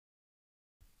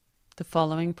The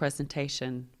following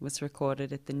presentation was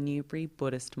recorded at the Newbury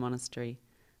Buddhist Monastery,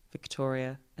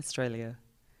 Victoria, Australia.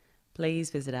 Please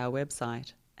visit our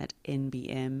website at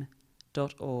nbm.org.au.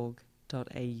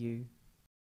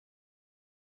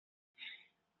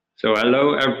 So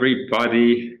hello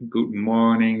everybody, good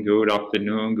morning, good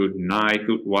afternoon, good night,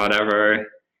 good whatever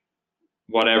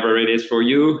it is for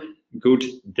you, good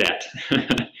that.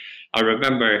 I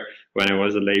remember when I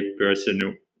was a lay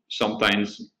person,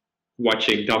 sometimes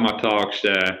watching Dhamma talks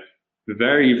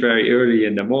very, very early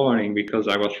in the morning because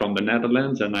I was from the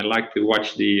Netherlands and I like to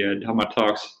watch the Dhamma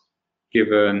talks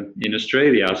given in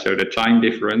Australia. So the time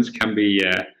difference can be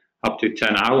up to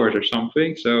 10 hours or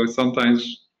something. So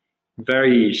sometimes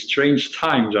very strange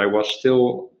times I was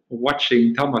still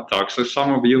watching Dhamma talks. So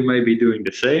some of you may be doing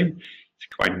the same. It's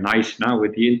quite nice now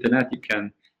with the internet. You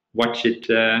can watch it,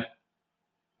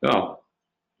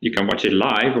 you can watch it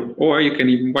live or you can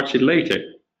even watch it later.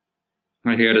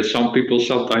 I hear that some people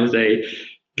sometimes they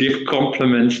give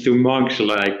compliments to monks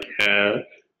like,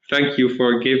 thank you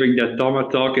for giving that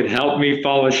Dhamma talk, it helped me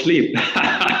fall asleep.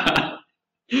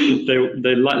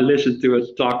 they listen to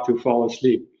a talk to fall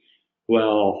asleep.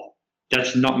 Well,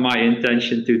 that's not my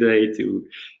intention today to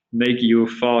make you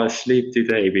fall asleep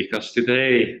today, because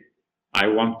today I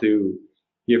want to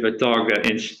give a talk that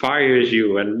inspires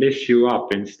you and lifts you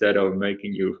up instead of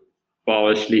making you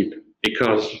fall asleep.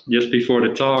 Because just before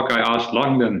the talk, I asked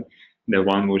Langdon, the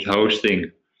one who's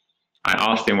hosting, I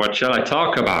asked him, what shall I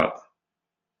talk about?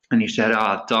 And he said,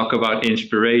 talk about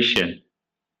inspiration.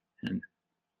 And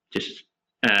just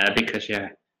because,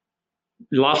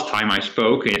 last time I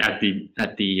spoke at the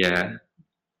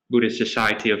Buddhist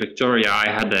Society of Victoria, I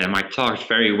had my talks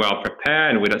very well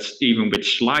prepared, even with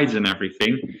slides and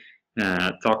everything,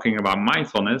 talking about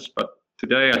mindfulness. But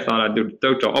today I thought I'd do the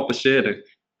total opposite.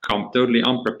 Come totally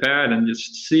unprepared and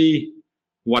just see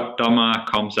what Dhamma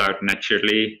comes out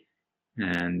naturally.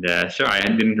 And so I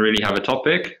didn't really have a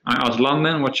topic. I asked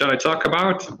London, what shall I talk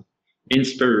about?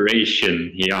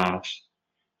 Inspiration, he asked.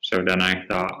 So then I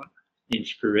thought,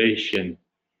 inspiration.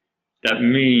 That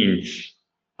means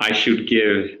I should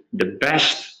give the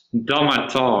best Dhamma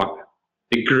talk,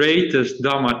 the greatest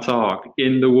Dhamma talk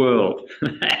in the world.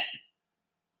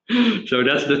 So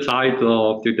that's the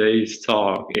title of today's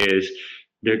talk, is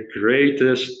the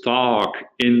greatest talk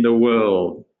in the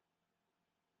world.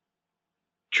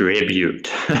 Tribute.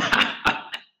 I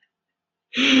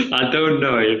don't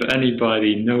know if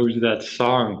anybody knows that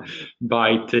song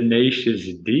by Tenacious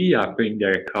D, I think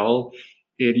they're called.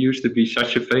 It used to be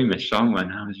such a famous song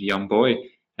when I was a young boy,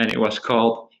 and it was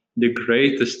called The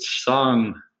Greatest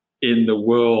Song in the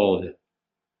World.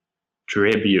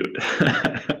 Tribute.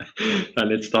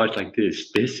 And it starts like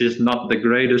this. This is not the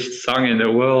greatest song in the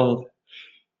world.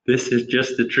 This is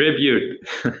just a tribute.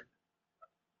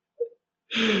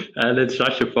 And it's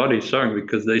such a funny song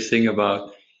because they sing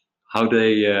about how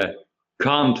they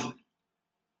can't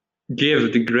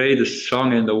give the greatest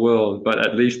song in the world, but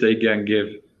at least they can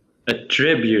give a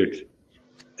tribute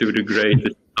to the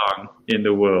greatest song in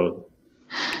the world.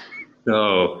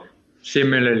 So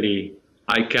similarly,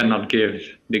 I cannot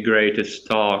give the greatest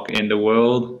talk in the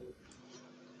world,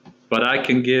 but I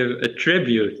can give a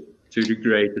tribute to the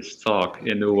greatest talk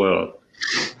in the world.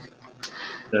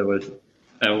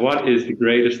 And what is the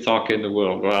greatest talk in the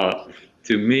world? Well,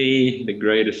 to me, the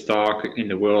greatest talk in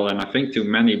the world, and I think to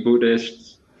many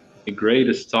Buddhists, the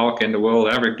greatest talk in the world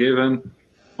ever given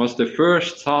was the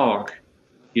first talk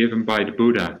given by the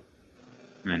Buddha.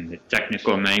 And the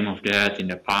technical name of that in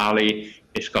the Pali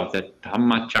is called the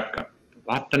Dhamma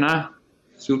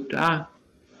Sutta.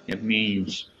 It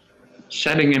means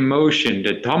setting in motion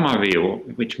the Dhamma wheel,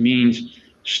 which means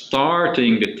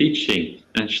starting the teaching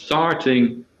and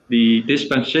starting the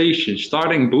dispensation,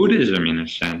 starting Buddhism in a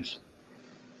sense.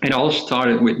 It all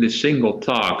started with this single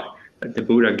talk that the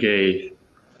Buddha gave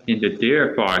in the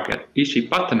deer park at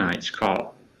Isipatana, it's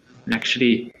called. And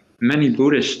actually, many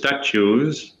Buddhist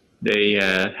statues, they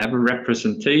have a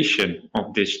representation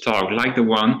of this talk, like the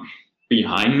one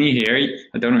behind me here.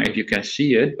 I don't know if you can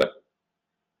see it, but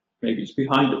maybe it's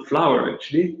behind the flower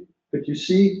actually. But you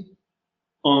see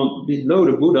below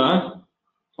the Buddha,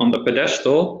 on the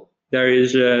pedestal, there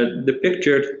is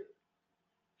depicted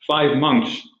 5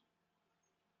 monks.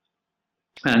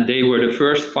 And they were the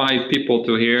first 5 people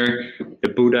to hear the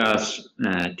Buddha's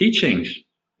teachings.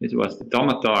 It was the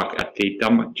Dhamma talk at the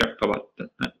Dhamma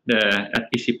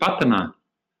at Isipatana.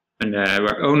 And there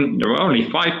were only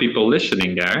 5 people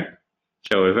listening there.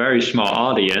 So a very small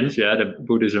audience. Yeah, the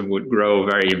Buddhism would grow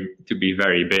to be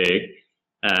very big.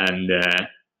 And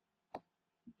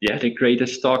the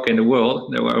greatest talk in the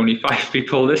world, there were only 5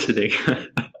 people listening.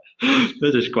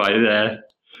 This is quite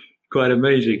quite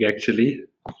amazing actually.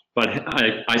 But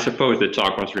I suppose the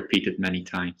talk was repeated many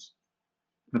times.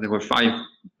 But there were 5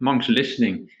 monks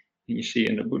listening. And you see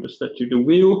in the Buddha statue the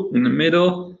wheel in the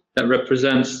middle that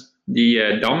represents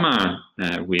the Dhamma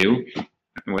wheel,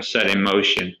 and was set in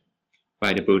motion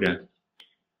by the Buddha.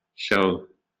 So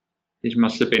this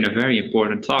must have been a very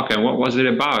important talk. And what was it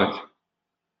about?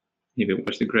 If it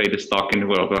was the greatest talk in the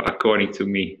world, well, according to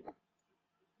me,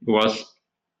 it was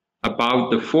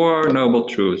about the 4 noble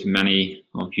truths many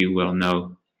of you will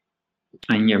know.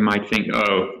 And you might think,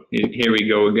 oh, here we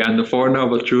go again, the 4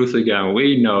 noble truths again.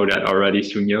 We know that already,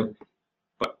 Sunyo.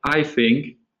 But I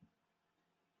think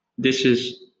this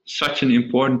is such an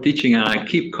important teaching, and I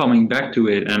keep coming back to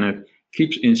it, and it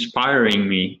keeps inspiring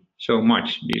me so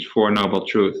much, these 4 noble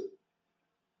truths.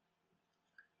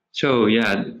 So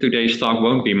yeah, today's talk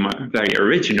won't be very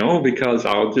original, because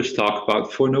I'll just talk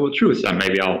about 4 noble truths, and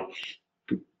maybe I'll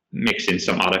mix in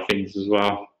some other things as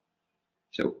well.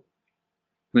 So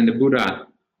when the Buddha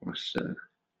was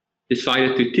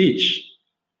decided to teach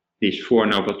these 4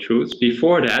 noble truths,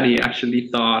 before that he actually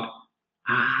thought,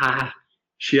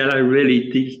 shall I really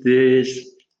teach this?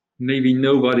 Maybe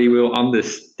nobody will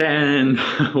understand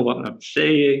what I'm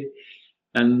saying.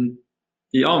 And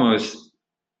he almost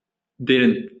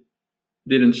didn't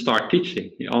start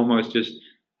teaching. He almost just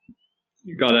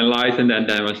got enlightened and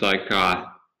then was like,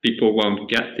 people won't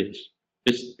get this.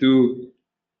 It's too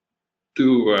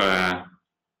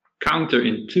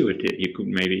counterintuitive, you could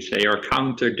maybe say, or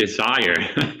counter desire.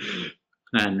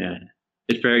 And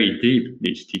it's very deep,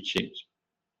 these teachings.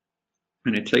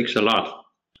 And it takes a lot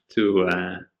to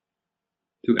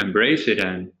embrace it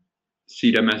and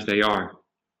see them as they are.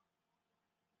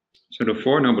 So the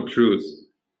 4 noble truths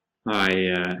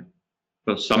I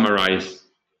will summarize.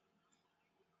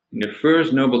 In the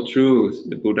first noble truth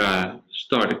the Buddha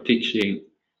started teaching,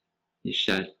 he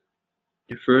said,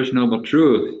 the first noble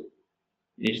truth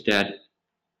is that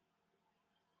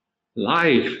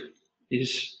life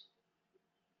is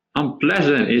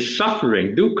unpleasant, is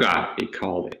suffering, dukkha, he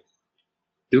called it.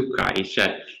 Dukkha, he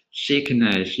said,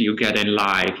 sickness you get in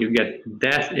life, you get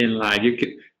death in life, you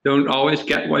don't always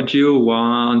get what you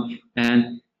want,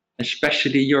 and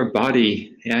especially your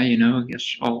body,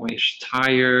 gets always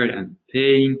tired and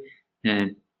pain,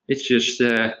 and it's just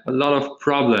a lot of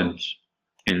problems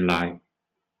in life.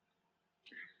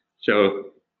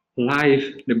 So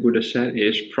life, the Buddha said,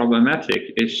 is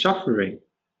problematic, is suffering.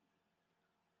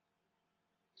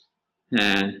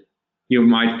 And you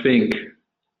might think,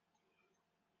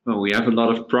 well, we have a lot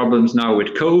of problems now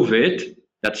with COVID.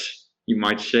 You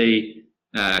might say,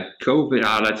 COVID,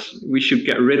 we should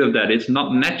get rid of that. It's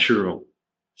not natural.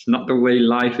 It's not the way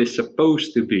life is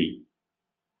supposed to be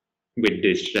with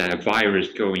this virus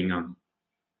going on.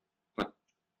 But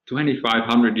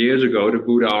 2,500 years ago, the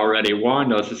Buddha already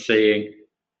warned us, saying,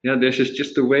 this is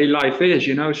just the way life is.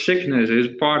 Sickness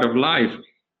is part of life.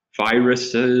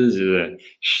 Viruses,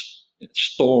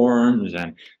 storms,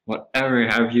 and whatever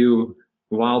have you,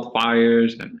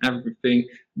 wildfires and everything,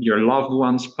 your loved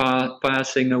ones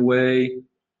passing away.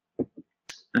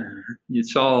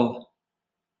 It's all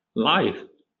life.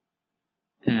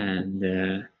 And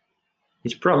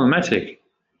it's problematic.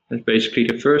 That's basically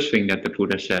the first thing that the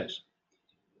Buddha says.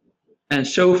 And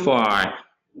so far,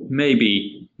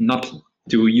 maybe not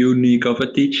too unique of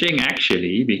a teaching,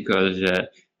 actually, because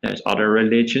there's other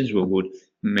religions who would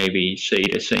maybe say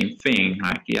the same thing,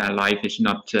 like, life is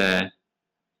not so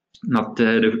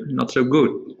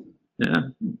good.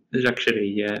 There's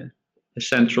actually a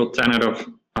central tenet of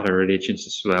other religions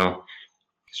as well.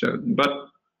 So, but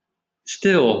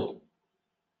still,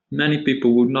 many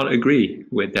people would not agree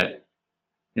with that.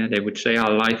 They would say,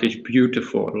 life is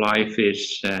beautiful, life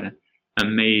is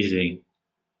amazing.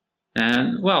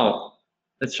 And well,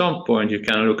 at some point you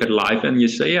can look at life and you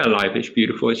say, life is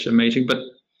beautiful, it's amazing. But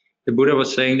the Buddha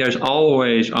was saying there's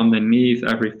always underneath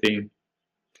everything,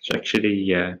 it's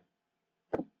actually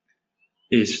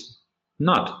is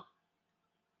not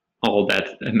all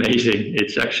that amazing.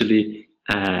 It's actually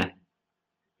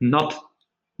not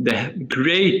the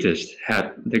greatest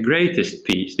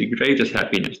peace, the greatest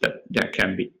happiness that there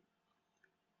can be.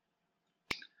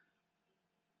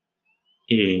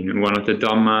 In one of the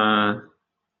Dhamma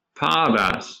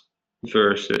Padas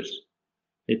verses,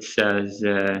 it says,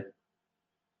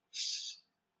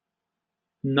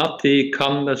 Nati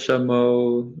kanda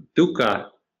samo dukkha.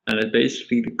 And it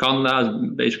basically, the kanda is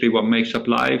basically what makes up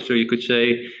life. So you could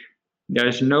say,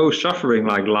 there's no suffering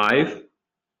like life.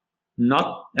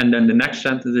 And then the next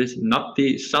sentence is,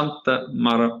 Nati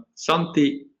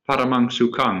santi paramang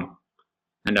sukhang.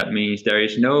 And that means there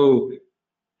is no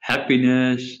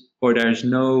happiness, or there's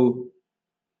no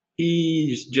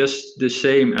is just the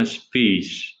same as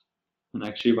peace. And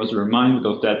actually was reminded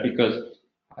of that because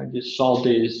I just saw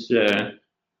this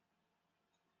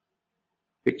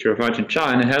picture of Ajahn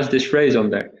Chah, and it has this phrase on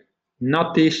there,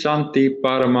 Nati Santi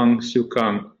Paramang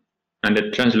Sukham. And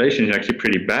the translation is actually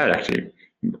pretty bad, actually,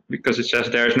 because it says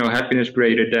there is no happiness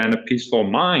greater than a peaceful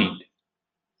mind.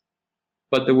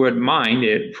 But the word mind,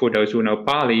 for those who know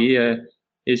Pali,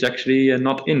 is actually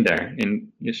not in there.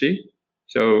 You see?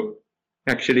 So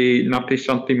actually, Nati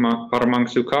Santi Paramang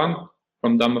Sukham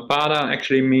from Dhammapada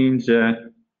actually means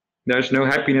there's no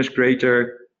happiness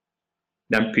greater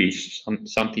than peace.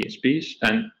 Santi is peace,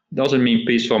 and doesn't mean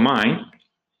peaceful mind,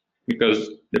 because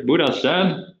the Buddha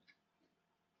said,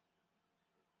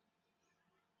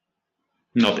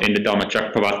 not in the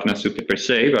Dhammacakkappavattana Sutta per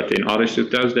se, but in other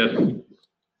suttas, that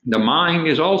the mind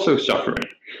is also suffering.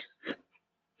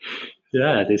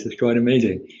 Yeah, this is quite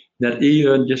amazing. That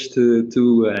even just to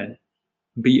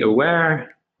be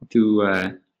aware,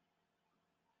 to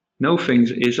know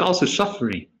things is also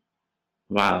suffering.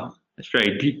 Wow, that's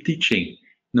very deep teaching.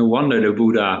 No wonder the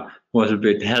Buddha was a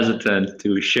bit hesitant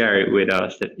to share it with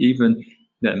us, that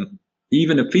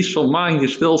even a peaceful mind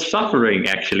is still suffering,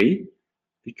 actually,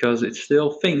 because it's still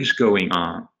things going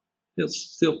on. There's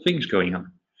still things going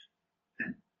on.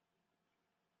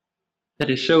 That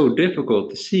is so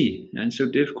difficult to see and so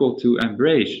difficult to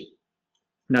embrace.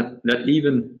 That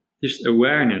even just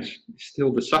awareness is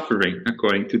still the suffering,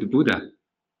 according to the Buddha.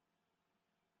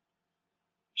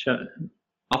 So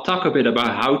I'll talk a bit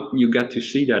about how you get to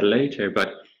see that later,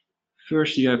 but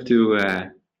first you have to.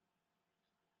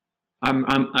 I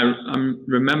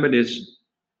remember this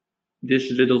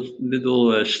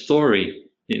little story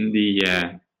in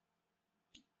the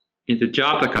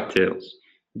Jataka tales.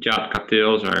 Jataka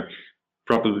tales are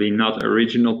probably not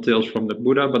original tales from the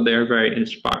Buddha, but they are very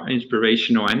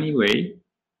inspirational anyway.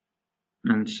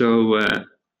 And so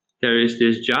there is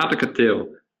this Jataka tale.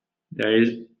 There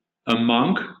is a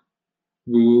monk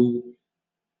who,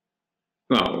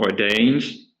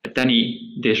 ordains, but then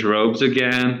he disrobes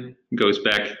again, goes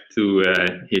back to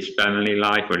his family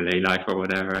life or lay life or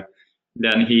whatever.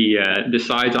 Then he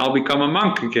decides, I'll become a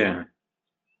monk again.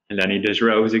 And then he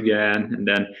disrobes again, and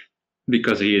then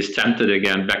because he is tempted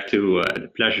again back to the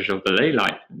pleasures of the lay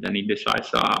life, and then he decides,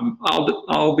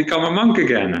 I'll become a monk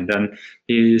again. And then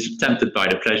he is tempted by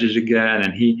the pleasures again,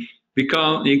 and he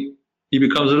becomes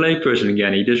a lay person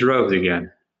again. He disrobes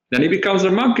again. Then he becomes a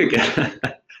monk again.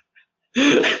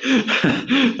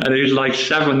 And he's like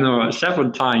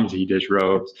seven times he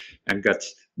disrobes and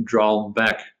gets drawn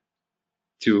back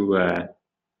to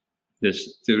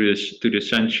the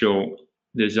sensual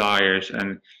desires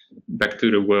and back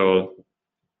to the world.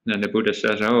 Then the Buddha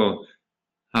says,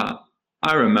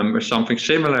 I remember something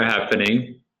similar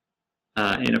happening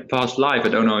in a past life. I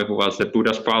don't know if it was the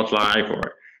Buddha's past life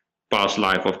or past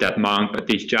life of that monk, but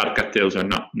these Jataka tales are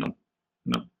not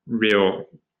real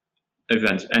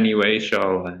events anyway,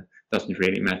 so it doesn't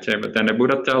really matter. But then the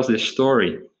Buddha tells this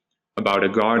story about a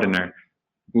gardener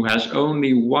who has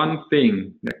only one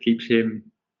thing that keeps him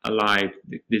alive.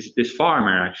 This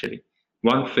farmer, actually,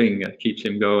 one thing that keeps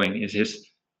him going is his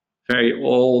very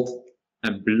old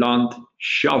and blunt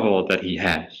shovel that he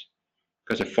has.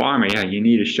 Because a farmer, you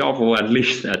need a shovel at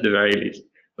least, at the very least.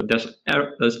 But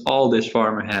that's all this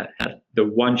farmer had the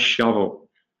one shovel.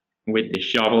 With the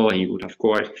shovel, he would, of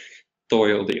course,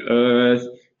 toil the earth,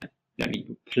 then he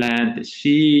would plant the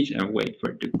seeds and wait for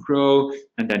it to grow,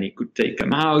 and then he could take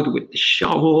them out with the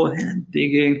shovel and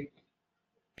digging.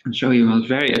 And so he was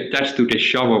very attached to this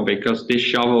shovel because this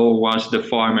shovel was the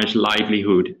farmer's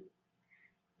livelihood.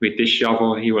 With this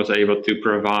shovel, he was able to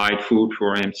provide food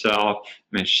for himself,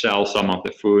 and sell some of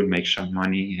the food, make some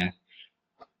money. Yeah.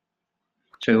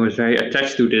 So he was very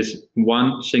attached to this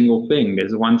one single thing,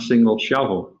 this one single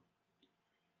shovel.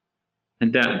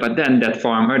 But then that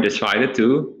farmer decided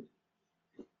to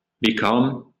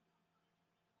become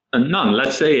a nun.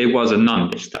 Let's say it was a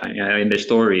nun this time. In the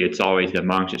story, it's always the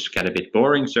monks. It's get a bit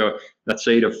boring. So let's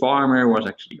say the farmer was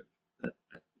actually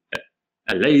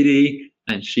a lady,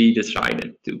 and she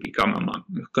decided to become a monk,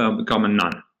 become a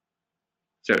nun.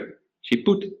 So she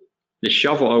put the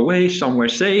shovel away somewhere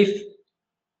safe,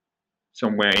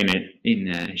 somewhere in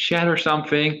a shed or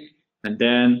something, and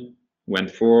then went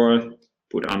forth,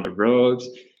 put on the robes,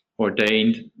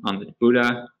 ordained under the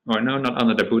Buddha, or no, not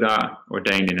under the Buddha,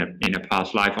 ordained in a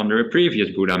past life under a previous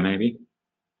Buddha maybe.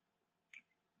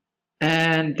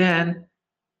 And then,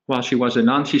 while she was a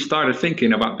nun, she started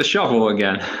thinking about the shovel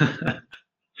again.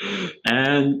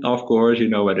 And of course, you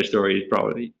know where the story is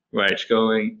probably where it's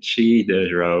going. She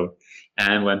disrobed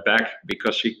and went back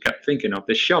because she kept thinking of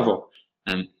the shovel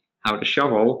and how the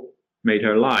shovel made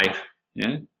her life,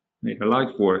 made her life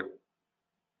work.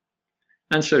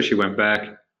 And so she went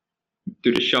back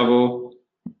to the shovel,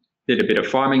 did a bit of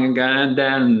farming again, and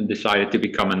then decided to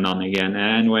become a nun again.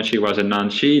 And when she was a nun,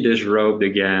 she disrobed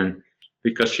again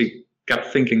because she kept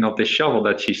thinking of the shovel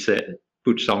that she said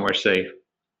put somewhere safe.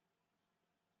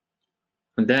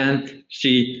 And then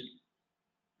she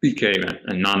became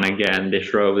a nun again,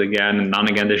 disrobed again, a nun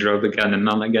again, disrobed again, a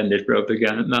nun again, disrobed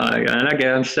again, a nun again, and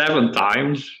again 7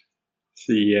 times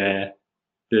she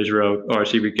disrobed, or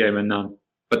she became a nun.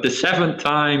 But the 7th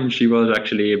time she was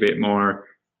actually a bit more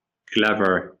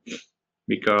clever,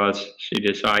 because she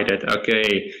decided,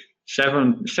 okay,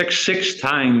 six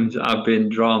times I've been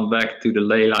drawn back to the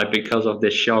lay life because of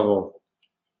this shovel.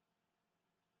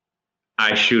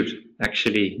 I should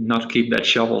actually not keep that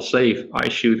shovel safe. I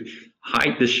should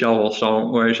hide the shovel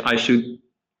somewhere. I should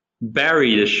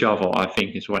bury the shovel, I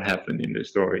think is what happened in the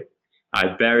story. I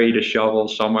bury the shovel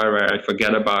somewhere where I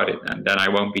forget about it, and then I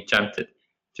won't be tempted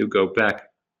to go back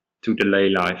to the lay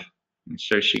life. And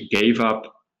so she gave up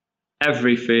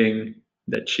everything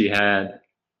that she had,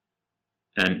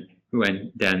 and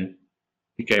then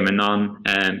became a nun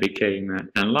and became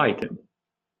enlightened.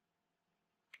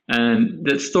 And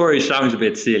that story sounds a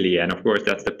bit silly, and of course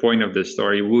that's the point of the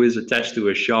story. Who is attached to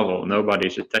a shovel?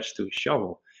 Nobody's attached to a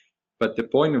shovel. But the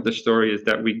point of the story is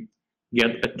that we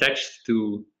get attached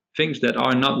to things that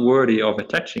are not worthy of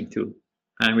attaching to,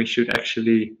 and we should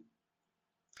actually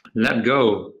let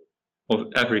go of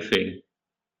everything.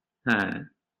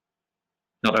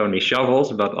 Not only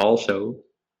shovels, but also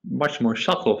much more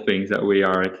subtle things that we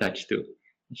are attached to.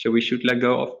 So we should let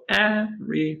go of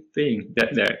everything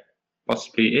that there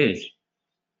possibly is.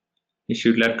 You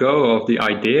should let go of the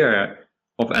idea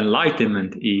of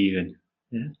enlightenment even.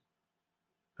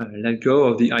 Let go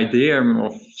of the idea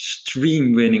of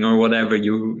stream winning or whatever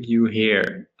you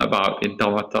hear about in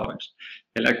Dhamma talks.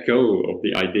 And let go of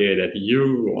the idea that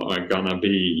you are gonna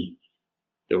be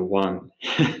the one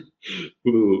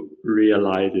who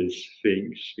realizes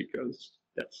things, because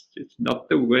that's just not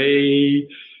the way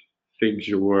things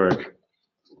work.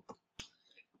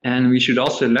 And we should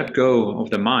also let go of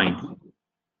the mind,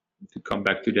 to come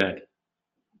back to that.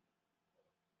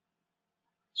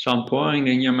 Some point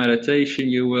in your meditation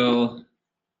you will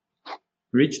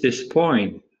reach this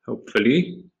point,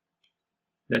 hopefully,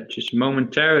 that just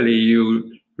momentarily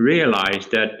you realize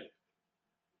that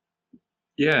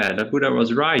the Buddha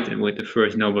was right with the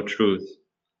first noble truth.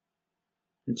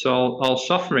 It's all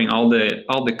suffering, all the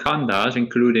khandhas,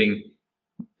 including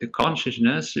the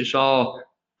consciousness, is all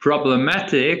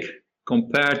problematic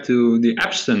compared to the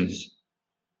absence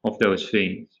of those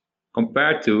things,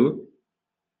 compared to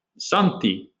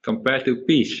santi, compared to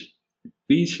peace.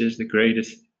 Peace is the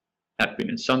greatest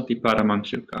happiness. Santi paramang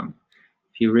sukham.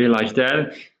 If you realize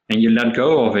that and you let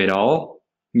go of it all,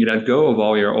 you let go of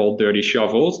all your old dirty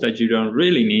shovels that you don't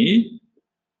really need,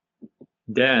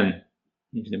 then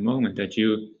is the moment that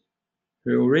you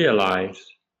will realize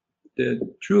the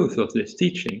truth of these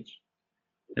teachings.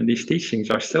 And these teachings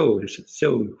are so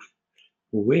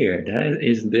weird,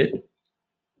 isn't it?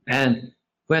 And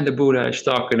when the Buddha is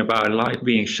talking about life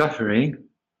being suffering,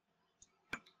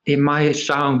 it might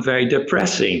sound very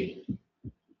depressing,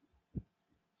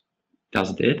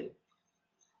 doesn't it?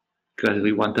 Because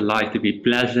we want the life to be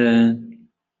pleasant,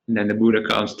 and then the Buddha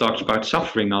talks about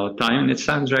suffering all the time, and it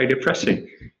sounds very depressing.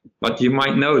 But you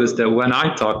might notice that when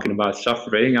I'm talking about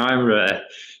suffering, I'm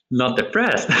not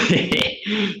depressed.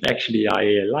 Actually,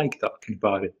 I like talking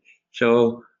about it.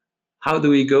 So how do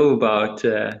we go about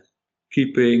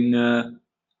keeping a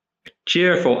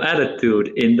cheerful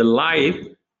attitude in the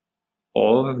light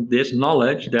of this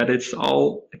knowledge that it's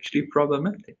all actually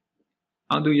problematic?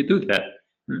 How do you do that?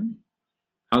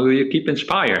 How do you keep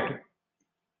inspired?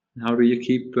 How do you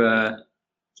keep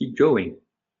going?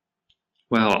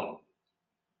 Well,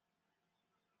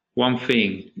 one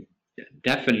thing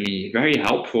definitely very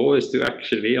helpful is to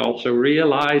actually also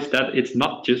realize that it's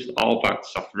not just all about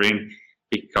suffering,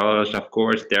 because of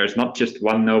course there's not just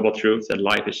one noble truth that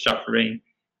life is suffering.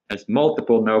 There's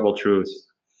multiple noble truths,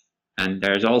 and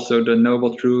there's also the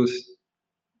noble truth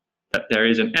that there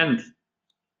is an end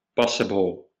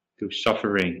possible to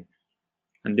suffering.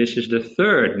 And this is the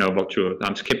third noble truth.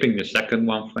 I'm skipping the second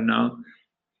one for now.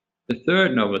 The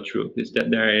third noble truth is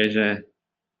that there is a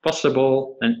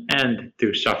possible an end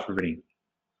to suffering.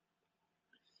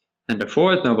 And the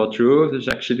fourth noble truth is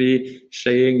actually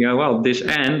saying, well, this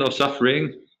end of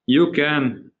suffering you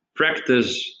can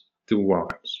practice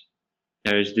towards.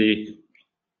 There is the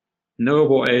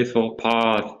noble eightfold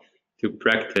path to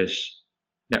practice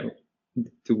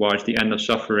towards the end of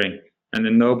suffering. And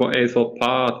the noble eightfold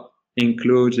path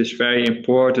includes this very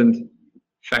important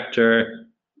factors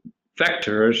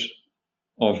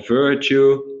of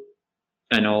virtue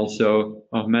and also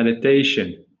of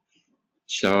meditation.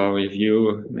 So if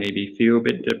you maybe feel a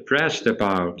bit depressed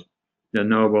about the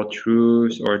noble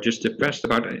truths, or just depressed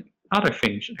about other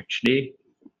things actually,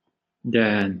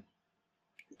 then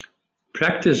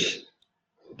practice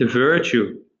the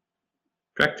virtue,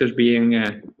 practice being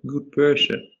a good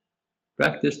person,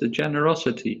 practice the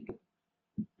generosity,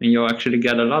 and you'll actually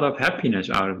get a lot of happiness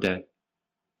out of that,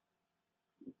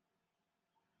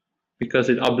 because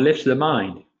it uplifts the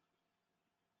mind.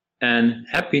 And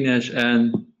happiness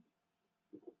and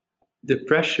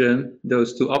depression,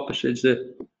 those two opposites,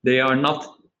 they are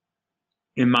not,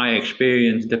 in my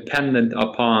experience, dependent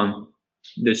upon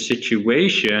the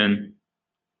situation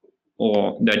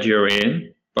or that you're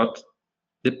in, but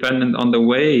dependent on the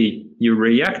way you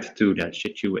react to that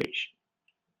situation.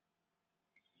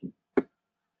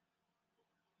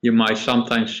 You might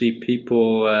sometimes see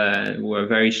people who are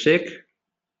very sick,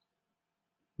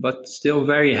 but still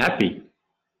very happy.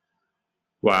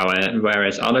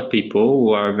 Whereas other people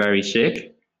who are very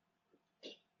sick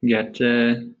get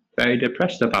very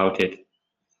depressed about it.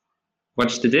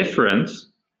 What's the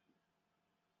difference?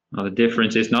 Well, the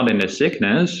difference is not in the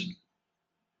sickness.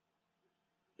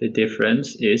 The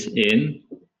difference is in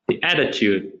the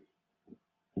attitude.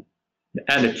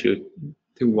 The attitude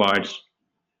towards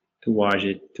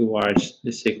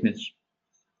the sickness.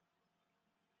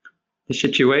 The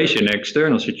situation, the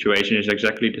external situation is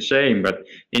exactly the same, but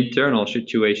internal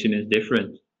situation is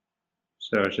different.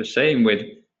 So it's the same with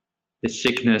the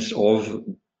sickness of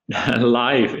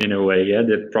life in a way, yeah,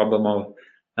 the problem of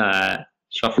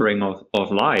suffering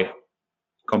of life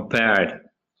compared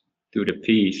to the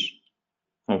peace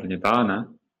of Nibbana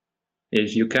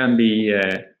is you can be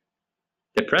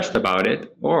depressed about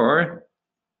it, or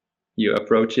you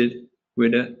approach it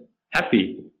with a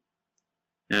happy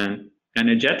and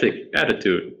energetic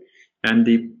attitude, and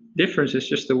the difference is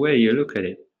just the way you look at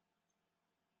it.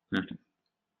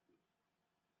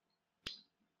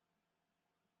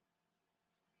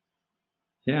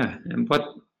 Yeah,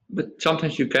 but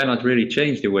sometimes you cannot really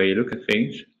change the way you look at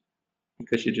things,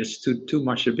 because you're just too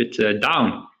much a bit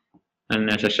down. And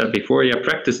as I said before, yeah,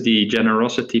 practice the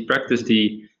generosity, practice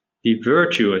the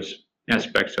virtuous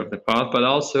aspects of the path, but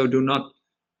also do not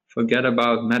forget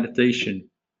about meditation.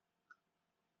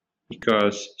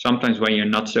 Because sometimes when you're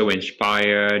not so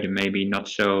inspired, maybe not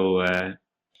so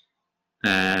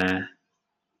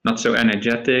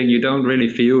energetic, you don't really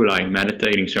feel like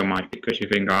meditating so much, because you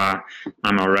think,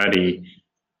 I'm already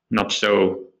not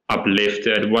so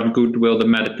uplifted. What good will the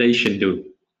meditation do?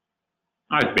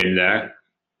 I've been there,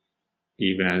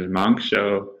 even as a monk.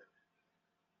 So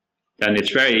then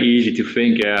it's very easy to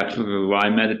think, why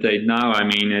meditate now? I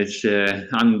mean, it's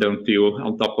I don't feel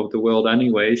on top of the world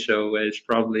anyway, so it's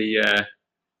probably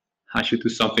I should do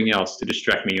something else to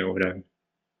distract me or whatever.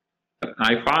 But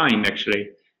I find actually,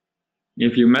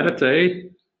 if you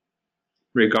meditate,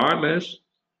 regardless,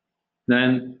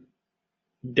 then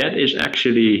that is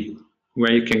actually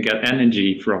where you can get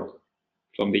energy from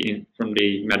the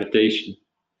meditation.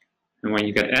 And when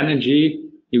you get energy,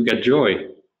 you get joy.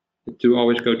 The two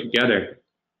always go together.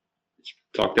 It's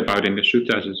talked about in the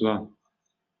suttas as well.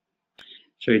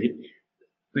 So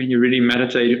when you really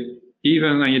meditate,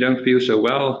 even when you don't feel so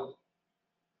well,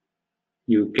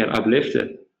 you get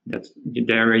uplifted. That's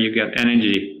there where you get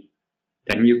energy.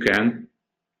 Then you can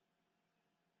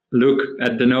look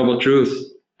at the noble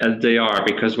truths as they are,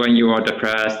 because when you are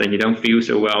depressed and you don't feel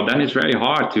so well, then it's very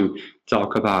hard to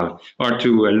talk about or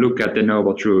to look at the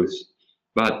noble truths.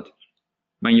 But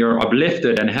when you're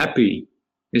uplifted and happy,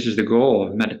 this is the goal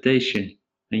of meditation,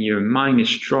 and your mind is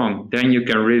strong, then you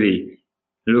can really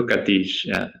look at these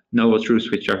noble truths,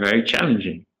 which are very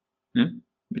challenging. Yeah?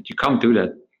 But you can't do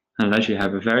that unless you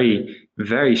have a very,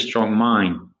 very strong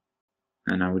mind.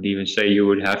 And I would even say you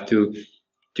would have to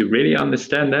really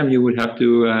understand them, you would have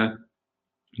to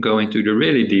go into the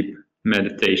really deep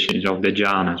meditations of the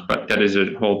jhanas. But that is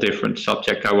a whole different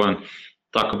subject I won't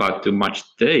talk about too much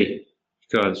today,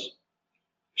 because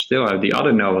we still have the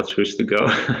other noble truths to go.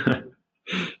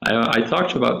 I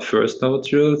talked about the first noble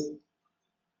truth.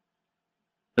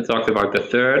 I talked about the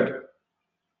third.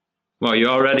 Well, you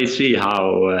already see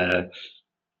how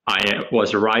I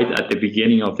was right at the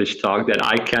beginning of this talk that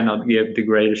I cannot give the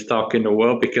greatest talk in the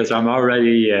world, because I'm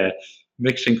already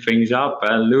mixing things up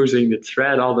and losing the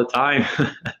thread all the time.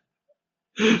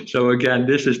 So again,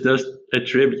 this is just a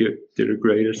tribute to the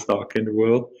greatest talk in the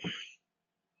world.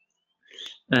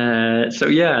 So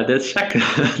yeah, the second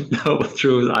noble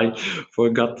truth I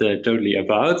forgot totally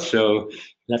about. So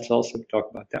let's also talk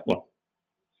about that one.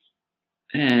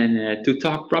 And to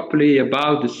talk properly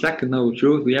about the second noble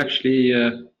truth, we actually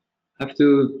have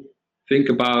to think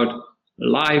about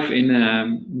life in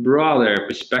a broader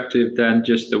perspective than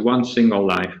just the one single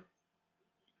life.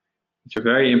 It's a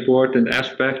very important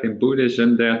aspect in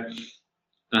Buddhism that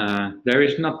there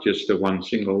is not just the one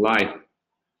single life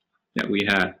that we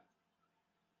have.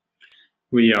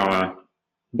 We are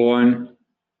born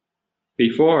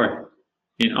before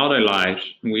in other lives.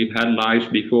 We've had lives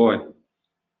before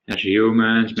as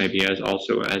humans, maybe as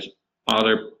also as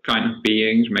other kind of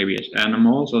beings, maybe as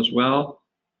animals as well.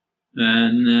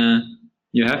 And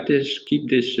you have to keep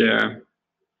this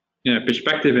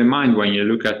perspective in mind when you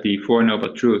look at the Four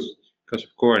Noble Truths. Because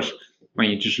of course, when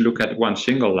you just look at one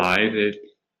single life,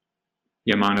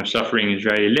 the amount of suffering is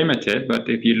very limited. But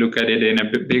if you look at it in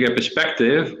a bigger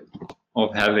perspective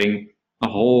of having a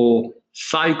whole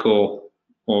cycle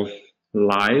of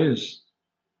lives,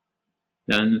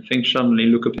 then things suddenly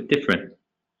look a bit different.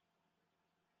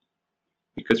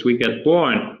 Because we get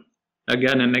born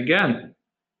again and again.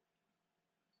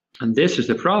 And this is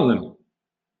the problem.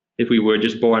 If we were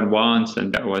just born once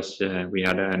and that was we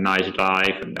had a nice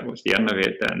life and that was the end of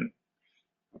it, then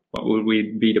what would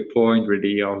be the point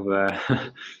really of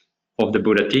of the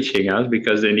Buddha teaching us?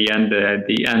 Because in the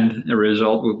end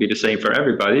result would be the same for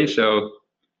everybody. So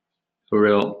the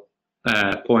real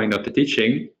point of the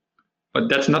teaching, but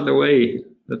that's not the way.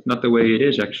 That's not the way it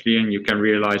is actually, and you can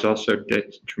realize also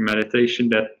that through meditation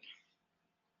that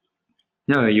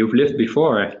you've lived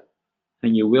before,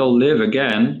 and you will live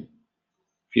again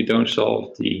if you don't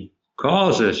solve the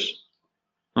causes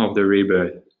of the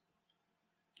rebirth.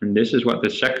 And this is what the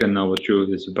second noble truth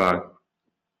is about.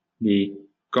 The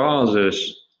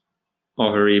causes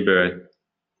of a rebirth.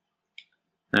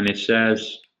 And it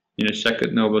says in the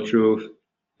second noble truth,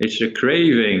 it's a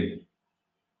craving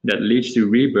that leads to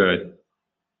rebirth.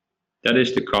 That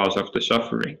is the cause of the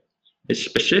suffering. It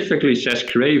specifically says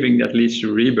craving that leads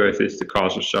to rebirth is the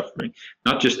cause of suffering.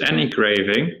 Not just any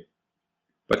craving,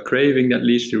 but craving that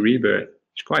leads to rebirth.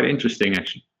 It's quite interesting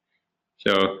actually.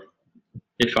 So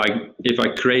if I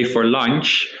crave for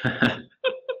lunch,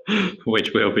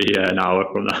 which will be an hour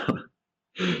from now,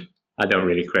 I don't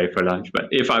really crave for lunch, but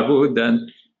if I would, then,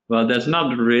 well, that's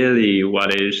not really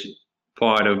what is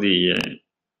part of the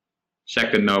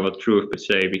second noble truth per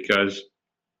se, because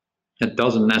it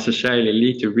doesn't necessarily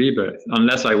lead to rebirth.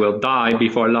 Unless I will die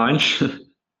before lunch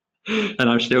and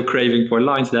I'm still craving for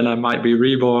lunch, then I might be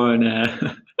reborn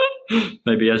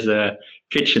maybe as a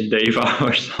kitchen deva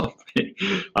or something.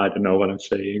 I don't know what I'm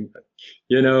saying, but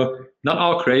not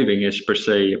all craving is per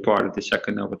se a part of the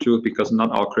second noble truth, because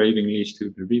not all craving leads to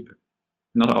the rebirth.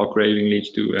 Not all craving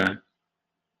leads to the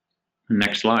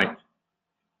next life.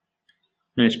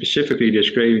 And specifically this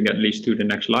craving that leads to the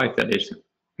next life, that is,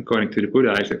 according to the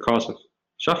Buddha, is the cause of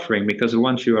suffering. Because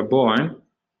once you are born,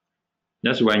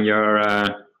 that's when you're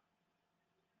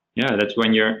that's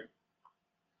when you're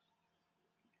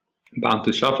bound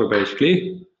to suffer,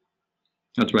 basically.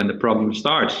 That's when the problem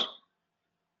starts.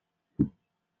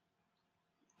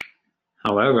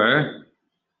 However,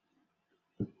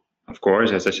 of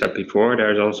course, as I said before,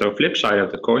 there's also a flip side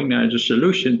of the coin. There's a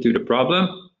solution to the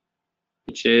problem,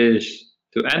 which is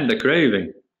to end the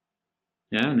craving.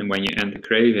 Yeah, and when you end the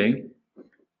craving,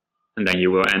 and then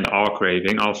you will end all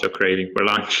craving, also craving for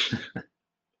lunch.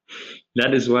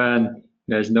 That is when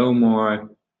there's no more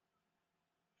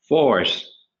force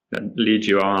that leads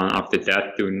you on after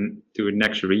that to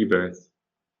next rebirth.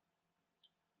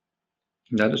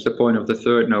 That is the point of the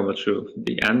third noble truth.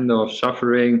 The end of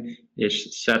suffering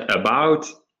is set about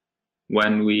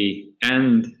when we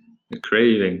end the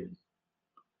craving.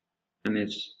 And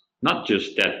it's not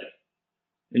just that.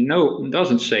 It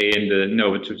doesn't say in the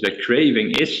noble truth that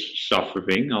craving is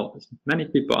suffering. Many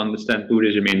people understand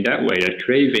Buddhism in that way, that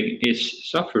craving is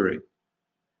suffering.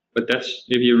 But that's,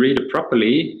 if you read it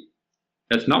properly,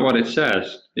 that's not what it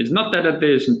says. It's not that it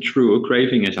isn't true.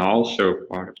 Craving is also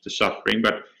part of the suffering,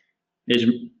 but it's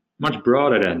much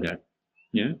broader than that.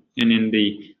 Yeah. And in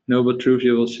the noble truth,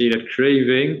 you will see that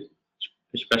craving,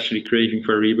 especially craving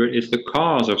for rebirth, is the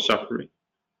cause of suffering.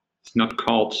 It's not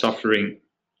called suffering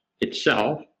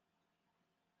itself,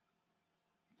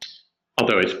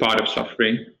 although it's part of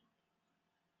suffering.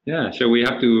 Yeah. So we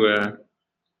have to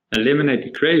eliminate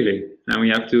the craving, and we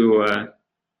have to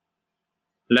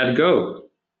let go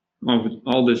of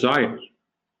all desires.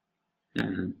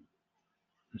 And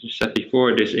as I said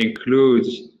before, this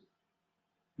includes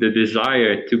the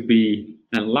desire to be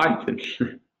enlightened.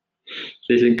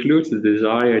 This includes the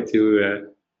desire to,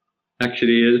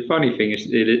 actually, the funny thing is,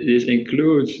 this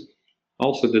includes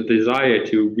also the desire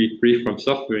to be free from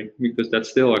suffering, because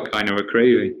that's still a kind of a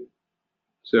craving.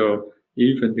 So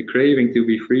even the craving to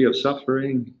be free of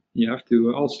suffering, you have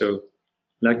to also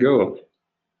let go of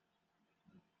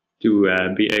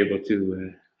to be able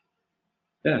to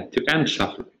end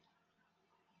suffering.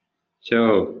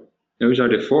 So those are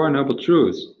the Four Noble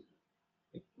Truths.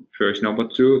 First noble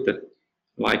truth, that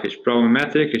life is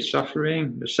problematic, is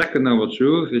suffering. The second noble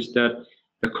truth is that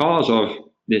the cause of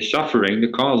this suffering,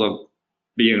 the cause of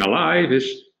being alive,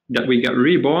 is that we get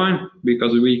reborn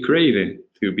because we craving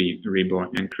to be reborn,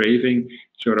 and craving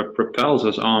sort of propels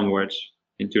us onwards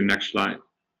into next life.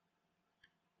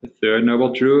 The third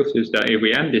noble truth is that if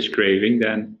we end this craving,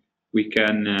 then we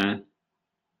can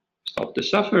stop the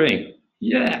suffering.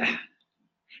 Yeah.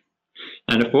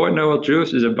 And the fourth noble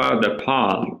truth is about the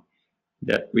path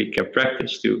that we can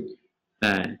practice to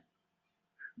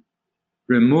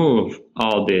remove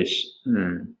all this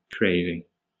craving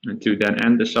and to then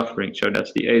end the suffering. So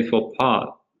that's the Eightfold Path.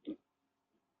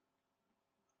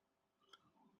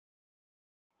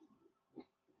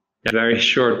 A very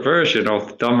short version of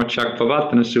the Dhamma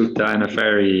Sutta, and a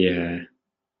very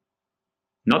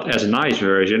not as nice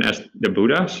version as the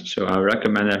Buddha's. So I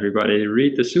recommend everybody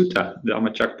read the sutta, the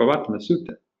Dhamma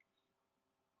Sutta,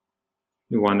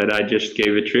 the one that I just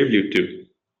gave a tribute to.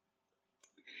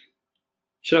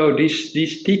 So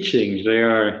these teachings,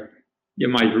 you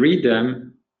might read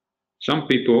them. Some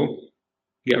people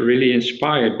get really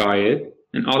inspired by it,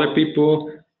 and other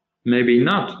people maybe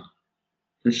not.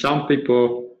 And some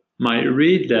people might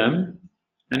read them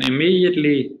and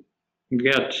immediately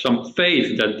get some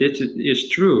faith that this is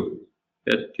true,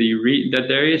 that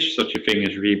there is such a thing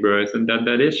as rebirth, and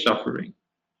that is suffering.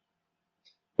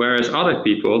 Whereas other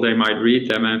people, they might read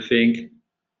them and think,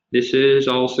 this is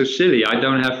also silly. I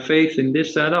don't have faith in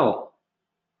this at all.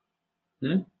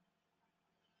 Yeah?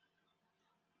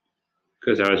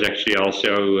 Because I was actually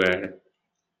also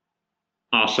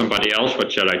asked somebody else,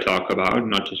 what shall I talk about?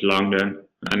 Not just London.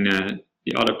 And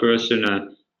the other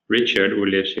person, Richard, who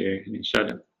lives here in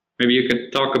Southern. Maybe you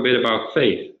could talk a bit about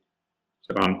faith.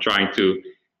 So I'm trying to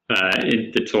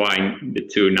intertwine the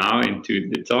two now into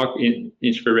the talk.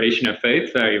 Inspiration and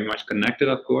faith, very much connected,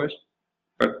 of course.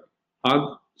 But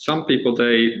some people,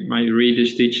 they might read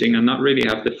this teaching and not really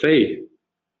have the faith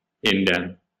in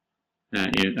them.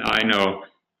 I know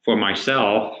for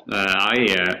myself,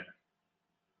 I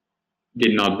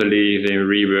did not believe in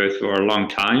rebirth for a long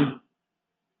time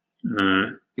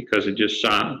because it just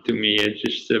sounded to me,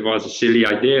 it was a silly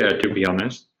idea, to be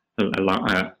honest. A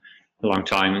long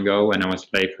time ago when I was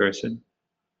a layperson.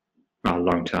 Well, a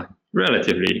long time,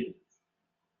 relatively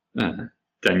 10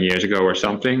 years ago or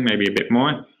something, maybe a bit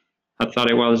more. I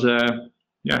thought it was a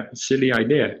silly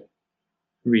idea,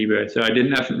 rebirth. So I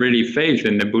didn't have really faith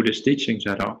in the Buddhist teachings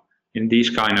at all, in these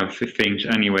kind of things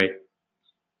anyway.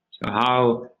 So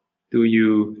how do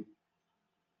you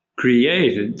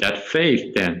create that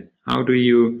faith then? How do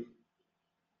you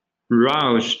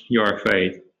rouse your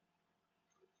faith?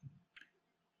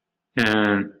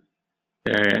 And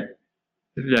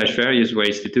there's various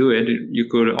ways to do it. You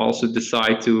could also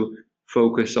decide to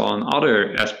focus on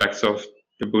other aspects of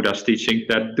the Buddha's teaching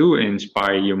that do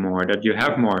inspire you more, that you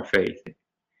have more faith in.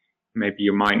 Maybe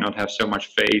you might not have so much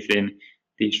faith in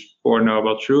these Four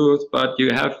Noble Truths, but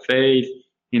you have faith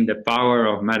in the power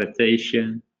of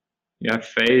meditation. You have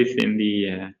faith in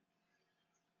the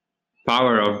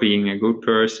power of being a good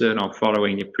person, of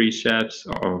following the precepts,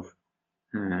 of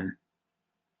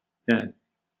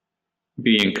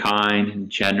being kind and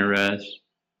generous,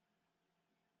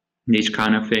 these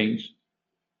kind of things.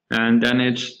 And then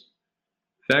it's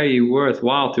very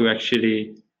worthwhile to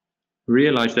actually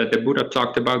realize that the Buddha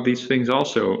talked about these things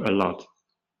also a lot.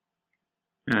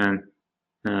 And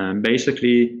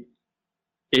basically,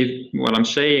 what I'm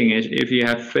saying is, if you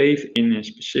have faith in a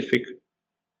specific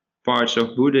parts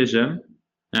of Buddhism,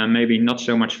 and maybe not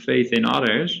so much faith in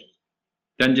others,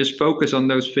 then just focus on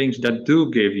those things that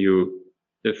do give you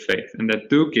the faith and that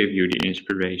do give you the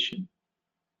inspiration.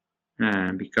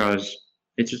 Because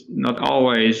it's not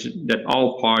always that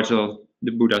all parts of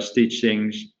the Buddha's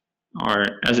teachings are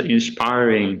as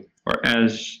inspiring or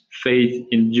as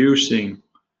faith-inducing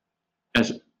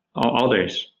as all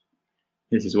others.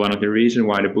 This is one of the reasons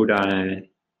why the Buddha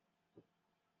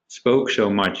spoke so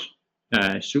much.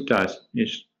 Suttas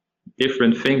is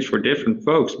different things for different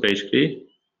folks, basically.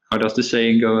 How does the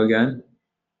saying go again?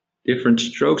 Different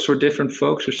strokes for different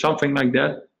folks, or something like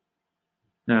that.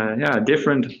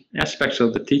 Different aspects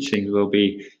of the teaching will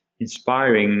be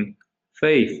inspiring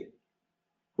faith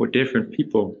for different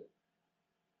people.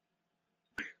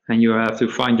 And you have to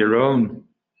find your own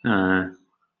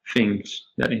things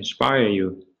that inspire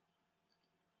you.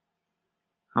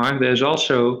 However, there's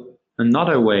also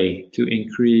another way to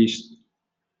increase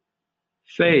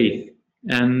faith.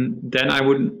 And then I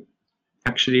would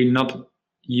actually not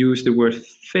use the word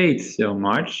faith so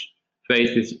much.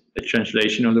 Faith is a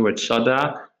translation of the word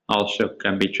sada, also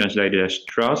can be translated as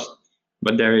trust,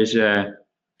 but there is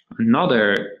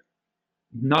another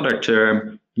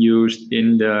term used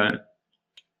in the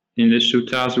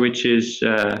suttas, which is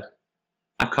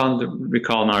I can't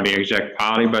recall now the exact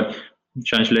Pali, but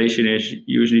translation is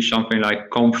usually something like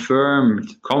confirmed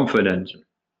confidence,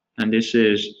 and this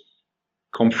is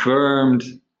confirmed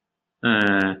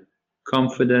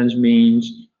confidence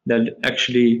means that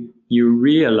actually you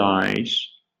realize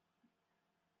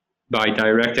by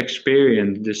direct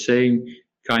experience the same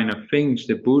kind of things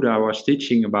the Buddha was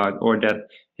teaching about, or that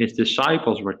his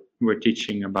disciples were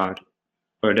teaching about,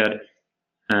 or that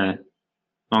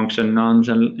monks and nuns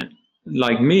and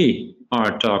like me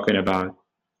are talking about.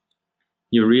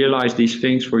 You realize these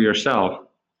things for yourself,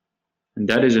 and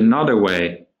that is another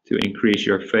way to increase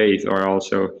your faith, or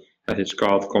also, as it's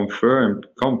called, confirmed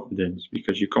confidence,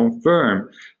 because you confirm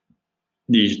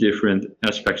these different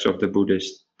aspects of the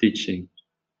Buddhist teaching.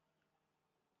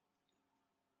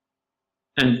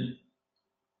 And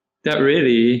that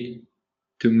really,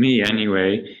 to me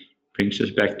anyway, brings us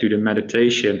back to the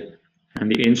meditation and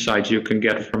the insights you can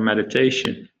get from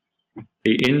meditation.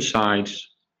 The insights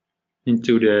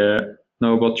into the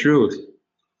noble truth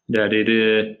that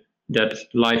that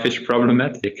life is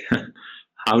problematic.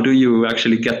 How do you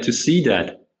actually get to see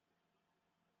that?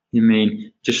 You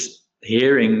mean just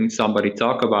hearing somebody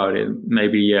talk about it may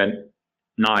be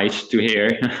nice to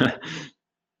hear,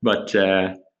 but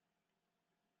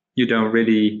you don't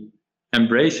really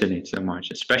embrace it so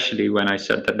much. Especially when I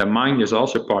said that the mind is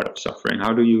also part of suffering.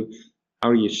 How do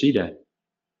you see that?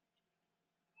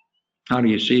 How do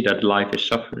you see that life is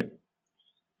suffering?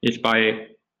 It's by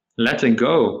letting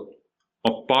go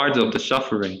of parts of the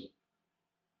suffering.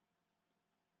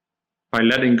 By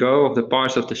letting go of the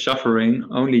parts of the suffering,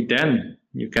 only then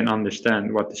you can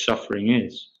understand what the suffering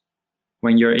is.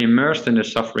 When you're immersed in the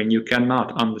suffering, you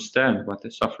cannot understand what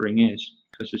the suffering is,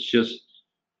 because it's just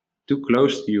too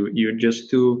close to you. You're just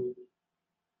too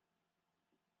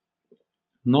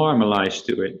normalized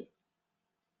to it.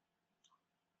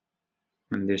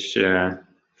 And this,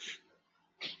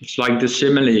 it's like the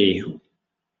simile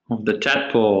of the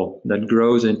tadpole that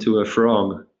grows into a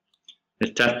frog.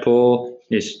 The tadpole,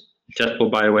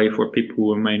 by the way, for people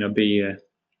who may not be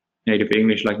native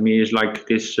English like me, is like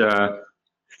this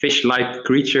fish-like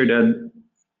creature that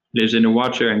lives in the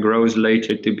water and grows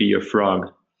later to be a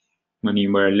frog. When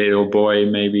you were a little boy,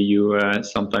 maybe you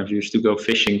sometimes used to go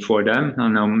fishing for them. I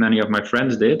know many of my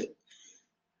friends did,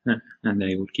 and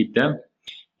they would keep them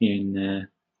in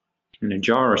a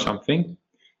jar or something.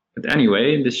 But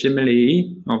anyway, the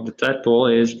simile of the tadpole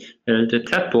is the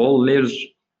tadpole lives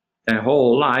their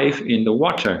whole life in the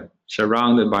water,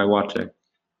 surrounded by water,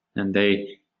 and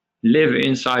they live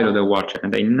inside of the water,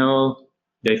 and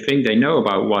they think they know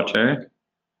about water,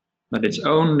 but it's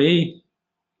only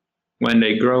when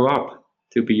they grow up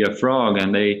to be a frog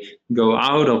and they go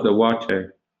out of the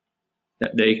water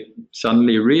that they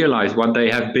suddenly realize what they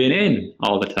have been in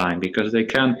all the time, because they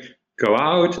can go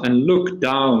out and look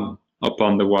down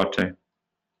upon the water.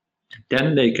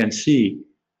 Then they can see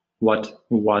what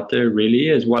water really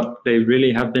is, what they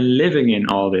really have been living in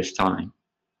all this time.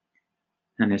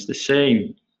 And it's the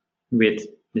same with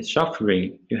the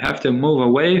suffering. You have to move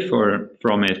away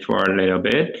from it for a little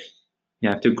bit. You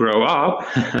have to grow up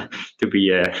to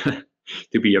be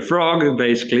a frog,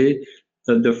 basically.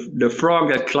 The frog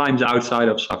that climbs outside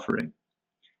of suffering.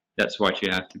 That's what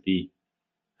you have to be.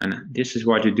 And this is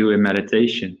what you do in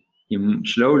meditation. You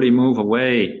slowly move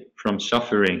away from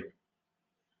suffering.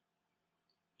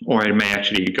 Or it may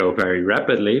actually go very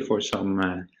rapidly for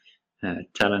some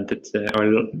talented,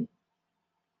 or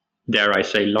dare I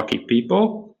say, lucky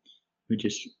people, who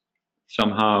just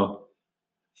somehow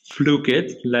fluke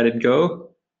it, let it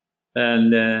go,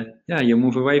 and you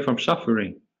move away from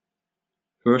suffering.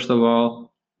 First of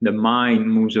all, the mind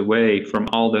moves away from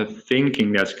all the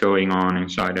thinking that's going on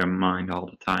inside our mind all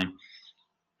the time.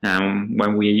 And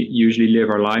when we usually live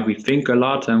our life, we think a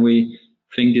lot, and we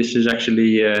think this is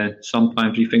actually,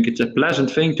 sometimes we think it's a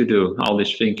pleasant thing to do, all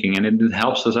this thinking, and it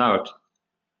helps us out.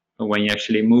 But when you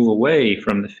actually move away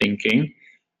from the thinking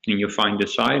and you find the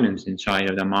silence inside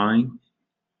of the mind,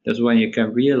 that's when you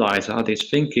can realize how this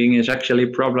thinking is actually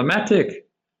problematic.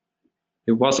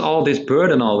 It was all this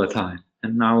burden all the time.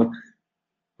 And now,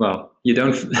 well, you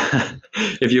don't,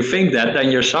 if you think that,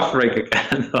 then you're suffering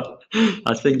again.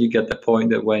 I think you get the point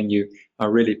that when you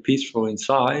are really peaceful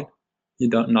inside,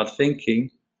 you're not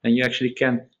thinking, and you actually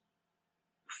can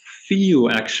feel,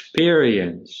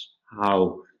 experience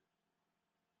how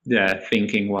the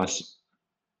thinking was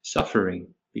suffering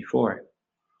before.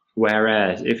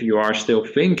 Whereas if you are still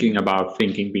thinking about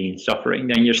thinking being suffering,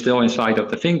 then you're still inside of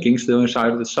the thinking, still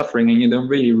inside of the suffering, and you don't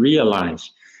really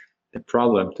realize the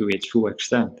problem to its full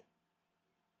extent.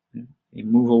 You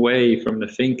move away from the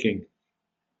thinking,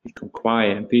 become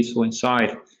quiet and peaceful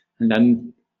inside, and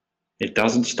then it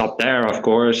doesn't stop there, of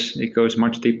course. It goes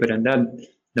much deeper than that.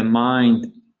 The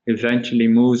mind eventually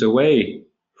moves away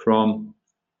from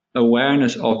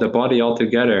awareness of the body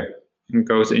altogether and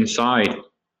goes inside.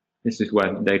 This is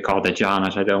what they call the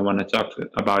jhanas. I don't want to talk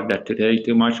about that today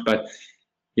too much, but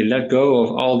you let go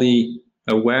of all the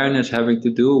awareness having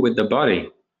to do with the body.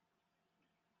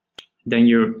 Then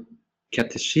you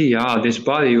get to see, this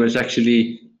body was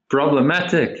actually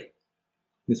problematic.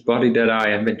 This body that I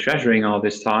have been treasuring all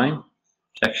this time,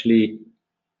 it's actually,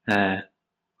 it's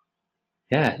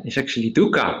actually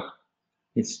dukkha.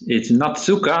 It's not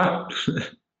sukha.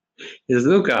 It's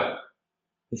dukkha.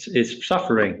 It's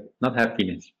suffering, not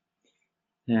happiness.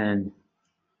 And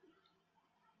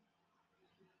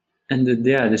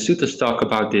the suttas talk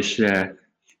about this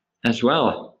as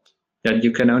well, that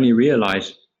you can only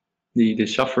realize the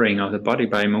suffering of the body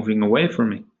by moving away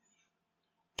from it.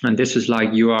 And this is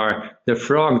like you are the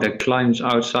frog that climbs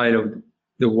outside of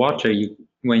the water.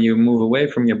 When you move away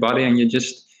from your body and you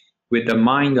just, with the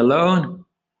mind alone,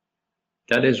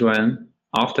 that is when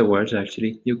afterwards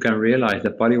actually you can realize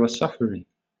the body was suffering.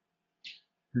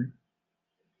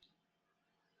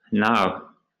 Now,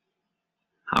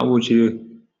 how would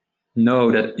you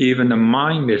know that even the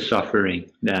mind is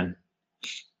suffering then?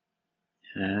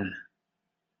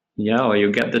 Well,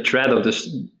 you get the thread of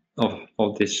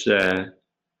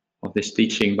this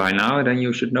teaching by now. Then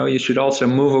you should know you should also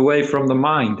move away from the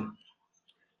mind,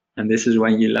 and this is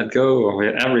when you let go of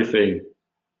everything.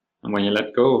 And when you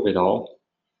let go of it all,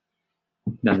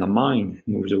 then the mind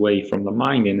moves away from the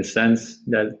mind, in the sense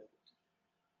that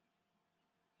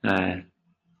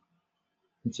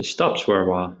it just stops for a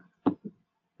while.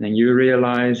 And you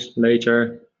realize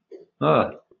later,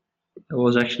 it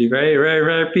was actually very, very,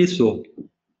 very peaceful.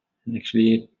 And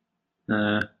actually,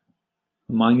 the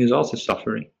mind is also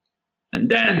suffering. And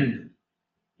then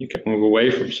you can move away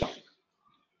from suffering.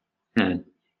 And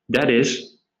that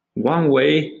is one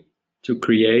way to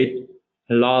create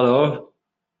a lot of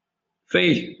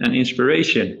faith and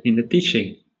inspiration in the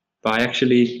teaching, by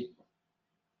actually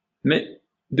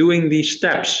doing these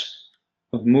steps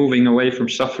of moving away from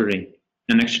suffering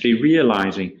and actually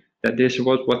realizing that this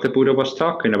was what the Buddha was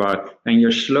talking about. And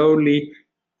you're slowly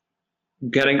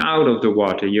getting out of the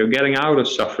water, you're getting out of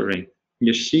suffering,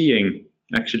 you're seeing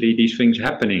actually these things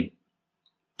happening.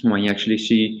 And when you actually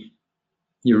see,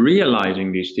 you're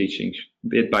realizing these teachings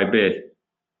bit by bit,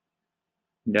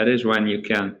 that is when you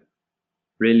can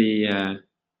really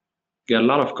get a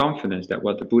lot of confidence that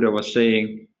what the Buddha was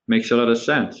saying makes a lot of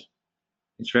sense.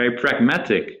 It's very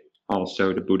pragmatic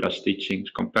also, the Buddha's teachings,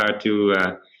 compared to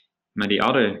many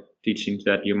other teachings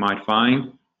that you might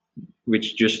find,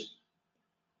 which just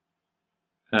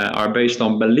are based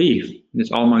on belief.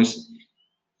 It's almost,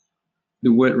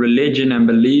 the word religion and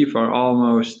belief are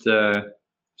almost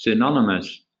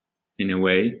synonymous in a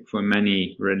way for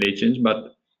many religions,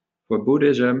 but for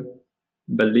Buddhism,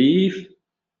 belief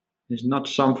is not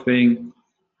something,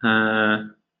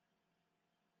 can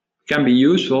be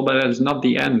useful, but it's not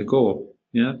the end goal.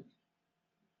 Yeah.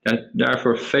 That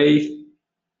therefore faith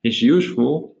is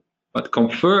useful, but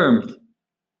confirmed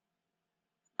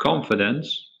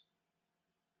confidence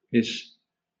is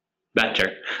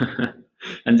better.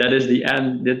 And that is the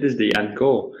end. That is the end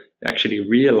goal. To actually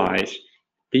realize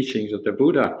teachings of the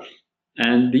Buddha,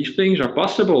 and these things are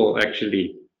possible.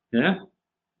 Actually, yeah.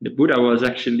 The Buddha was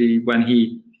actually, when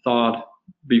he thought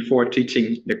before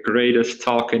teaching the greatest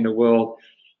talk in the world,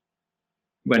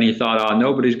 when he thought,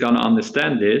 nobody's gonna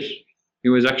understand this, he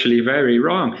was actually very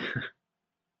wrong.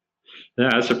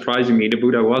 Yeah, surprisingly, the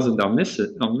Buddha wasn't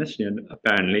omniscient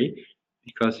apparently,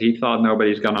 because he thought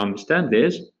nobody's gonna understand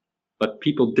this, but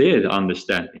people did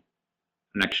understand it.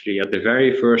 And actually, at the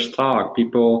very first talk, the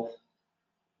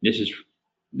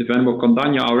Venerable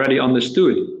Kondanya already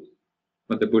understood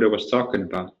what the Buddha was talking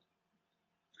about.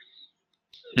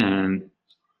 And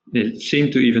it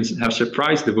seemed to even have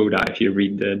surprised the Buddha. If you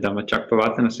read the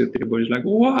Dhammacakkappavattana Sutta, the Buddha is like,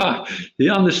 wow, he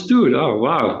understood. Oh,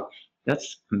 wow,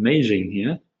 that's amazing.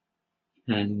 Yeah.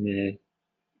 And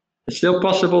it's still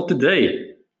possible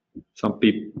today. Some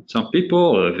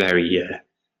people are very,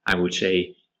 I would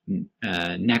say,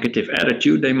 negative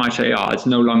attitude. They might say, it's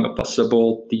no longer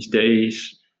possible these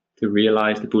days to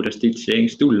realize the Buddha's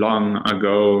teachings. Too long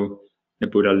ago the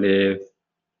Buddha lived.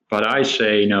 But I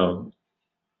say, no,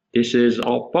 this is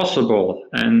all possible.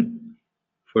 And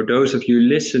for those of you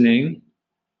listening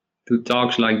to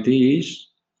talks like these,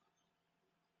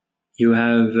 you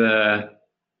have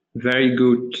very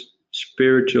good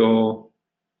spiritual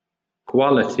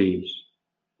qualities.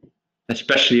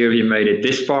 Especially if you made it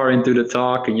this far into the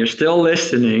talk and you're still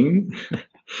listening,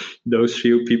 those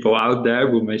few people out there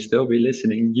who may still be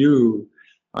listening,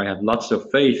 I have lots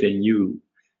of faith in you,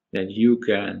 that you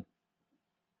can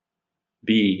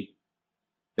be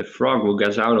the frog who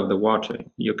gets out of the water.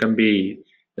 You can be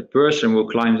the person who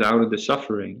climbs out of the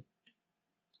suffering.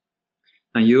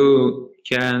 And you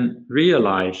can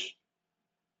realize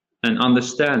and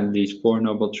understand these Four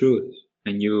Noble Truths.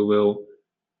 And you will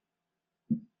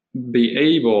be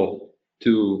able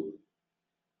to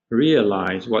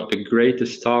realize what the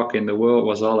greatest talk in the world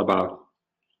was all about.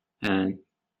 And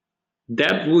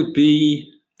that would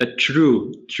be a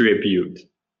true tribute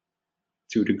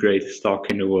to the greatest talk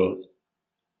in the world.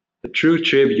 A true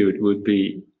tribute would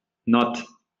be not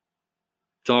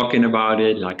talking about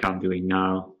it like I'm doing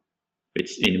now.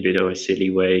 It's in a bit of a silly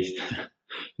way.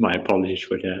 My apologies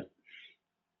for that.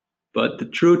 But the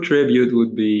true tribute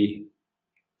would be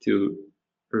to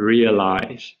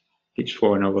realize these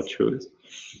Four Noble Truths.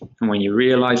 And when you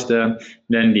realize them,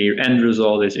 then the end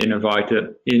result is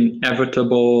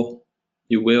inevitable.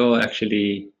 You will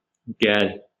actually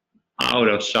get out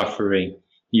of suffering.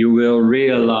 You will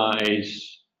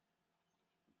realize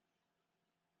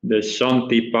the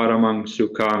Santi Paramang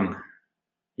Sukhang.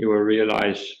 You will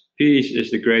realize peace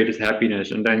is the greatest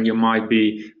happiness. And then you might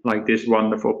be like this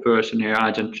wonderful person here,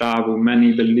 Ajahn Chah, who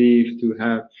many believe to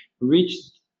have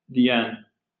reached the end.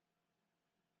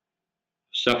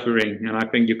 Suffering, and I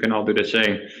think you can all do the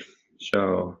same.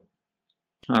 So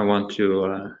I want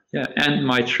to end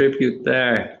my tribute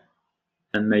there,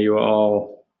 and may you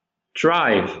all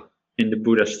thrive in the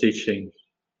Buddha's teachings.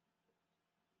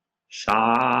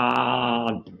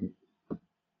 Sadhu.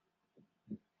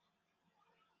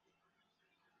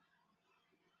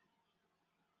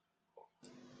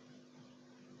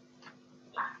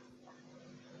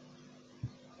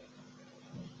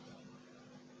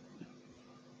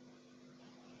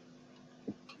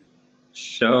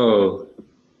 So,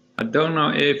 I don't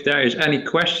know if there is any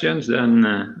questions, then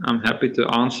I'm happy to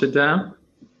answer them.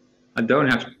 I don't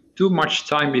have too much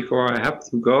time before I have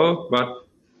to go, but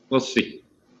we'll see.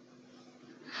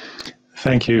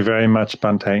 Thank you very much,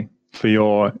 Bhante, for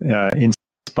your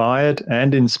inspired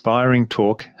and inspiring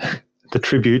talk, the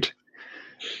tribute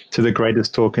to the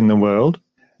greatest talk in the world.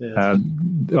 Yes.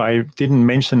 I didn't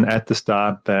mention at the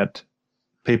start that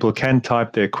people can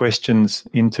type their questions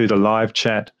into the live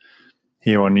chat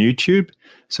here on YouTube.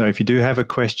 So if you do have a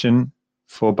question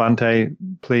for Bhante,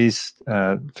 please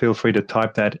feel free to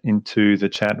type that into the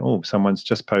chat. Oh, someone's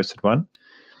just posted one.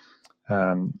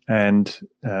 And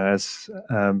as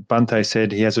Bhante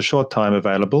said, he has a short time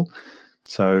available,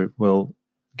 so we'll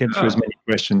get through as many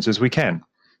questions as we can.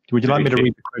 Would you like me to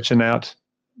read the question out,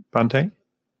 Bhante?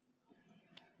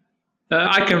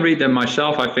 I can read them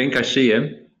myself, I think. I see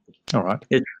him. All right.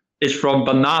 It's from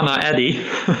Banana Eddie.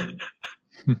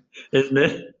 Isn't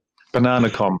it?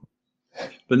 Bananacom.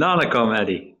 Bananacom,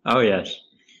 Eddie. Oh, yes.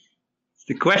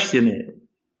 The question is,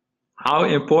 how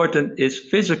important is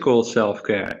physical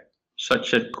self-care,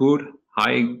 such as good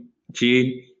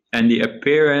hygiene and the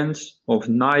appearance of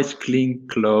nice, clean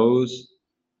clothes?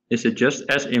 Is it just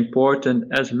as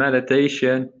important as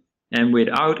meditation, and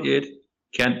without it,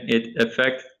 can it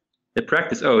affect the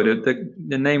practice? Oh,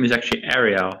 the name is actually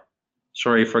Ariel.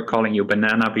 Sorry for calling you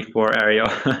Banana before, Ariel.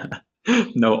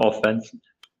 No offense.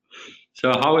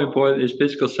 So how important is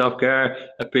physical self-care,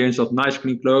 appearance of nice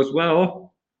clean clothes?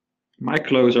 Well, my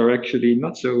clothes are actually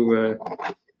not so,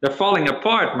 they're falling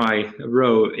apart, my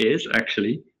robe is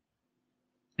actually.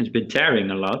 It's been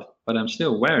tearing a lot, but I'm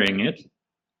still wearing it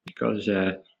because,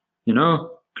 you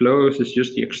know, clothes is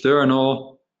just the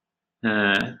external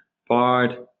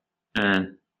part,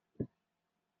 and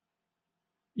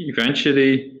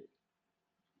eventually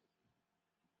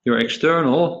your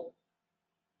external,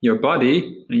 your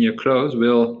body and your clothes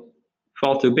will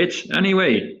fall to bits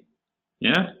anyway.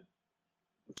 Yeah.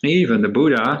 Even the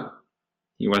Buddha,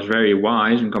 he was very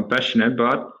wise and compassionate,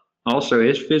 but also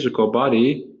his physical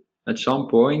body at some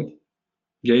point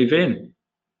gave in.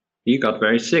 He got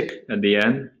very sick at the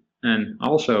end and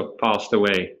also passed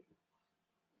away.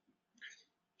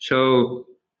 So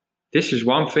this is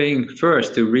one thing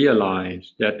first to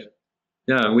realize, that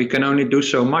we can only do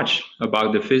so much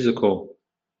about the physical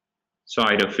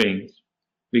side of things.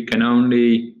 We can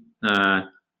only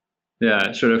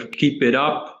sort of keep it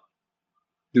up,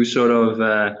 do sort of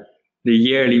the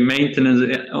yearly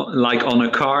maintenance like on a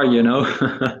car, you know.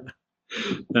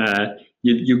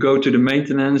 you go to the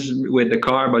maintenance with the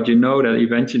car, but you know that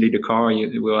eventually the car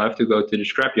you will have to go to the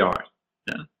scrapyard.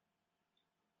 Yeah.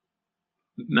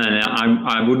 And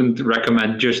I wouldn't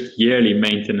recommend just yearly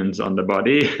maintenance on the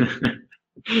body.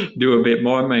 Do a bit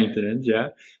more maintenance, yeah.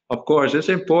 Of course, it's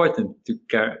important to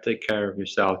take care of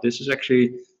yourself. This is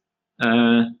actually,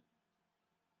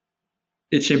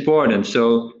 it's important.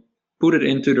 So put it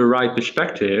into the right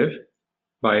perspective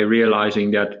by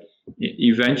realizing that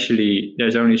eventually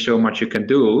there's only so much you can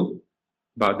do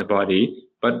about the body.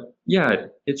 But yeah,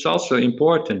 it's also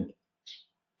important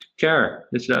to care.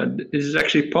 This is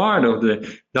actually part of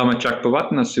the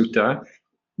Dhammacakkappavattana Sutta.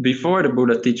 Before the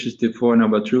Buddha teaches the Four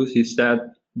Noble Truths, he said,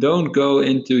 don't go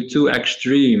into two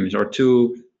extremes or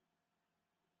two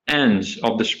ends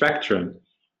of the spectrum.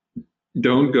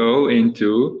 Don't go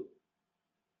into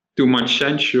too much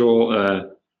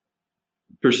sensual,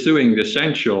 pursuing the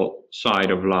sensual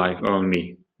side of life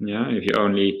only. Yeah, if you're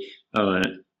only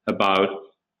about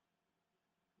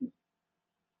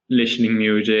listening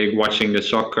music, watching the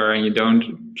soccer, and you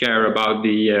don't care about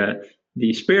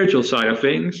the spiritual side of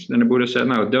things, then the Buddha said,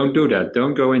 no, don't do that.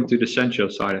 Don't go into the sensual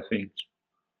side of things.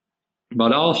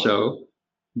 But also,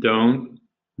 don't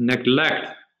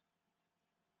neglect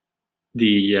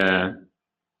the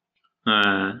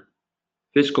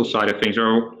physical side of things,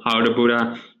 or how the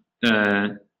Buddha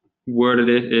worded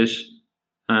it is,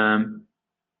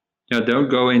 don't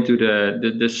go into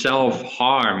the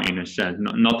self-harm in a sense,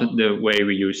 not the way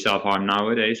we use self-harm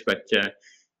nowadays, but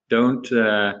don't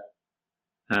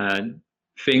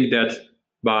think that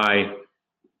by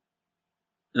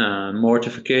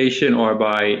mortification or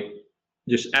by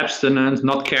just abstinence,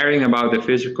 not caring about the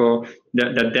physical,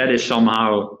 that is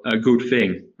somehow a good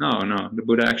thing. No, the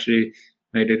Buddha actually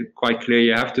made it quite clear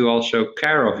you have to also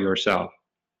care of yourself.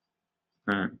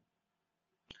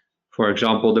 For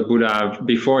example, the Buddha,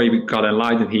 before he got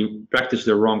enlightened, he practiced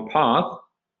the wrong path,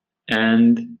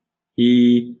 and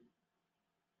he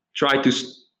tried to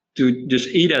just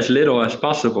eat as little as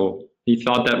possible. He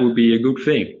thought that would be a good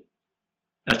thing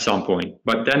at some point.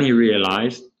 But then he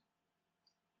realized,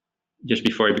 just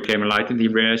before he became enlightened, he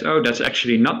realized, oh, that's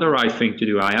actually not the right thing to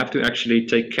do. I have to actually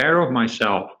take care of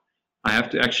myself. I have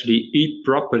to actually eat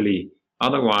properly.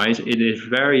 Otherwise, it is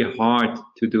very hard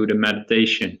to do the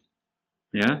meditation.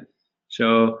 Yeah.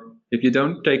 So if you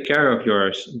don't take care of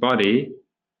your body,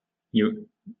 if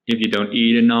you don't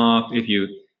eat enough, if you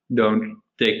don't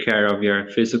take care of your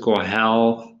physical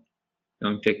health,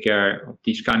 don't take care of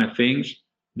these kind of things,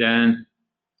 then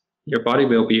your body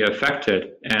will be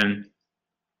affected and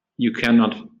you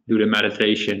cannot do the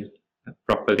meditation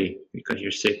properly because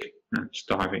you're sick,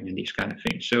 starving, and these kind of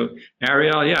things. So,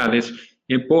 Ariel, yeah, it's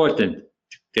important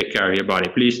to take care of your body.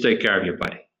 Please take care of your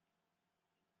body.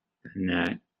 And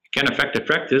it can affect the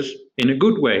practice in a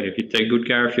good way. If you take good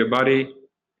care of your body,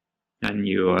 then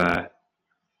you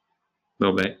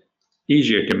will be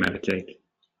easier to meditate.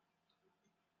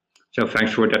 So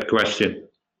thanks for that question.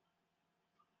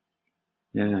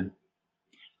 Yeah.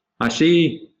 I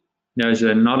see there's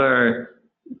another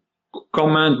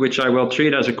comment which I will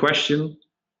treat as a question,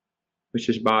 which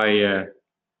is by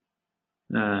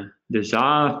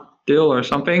Desatil or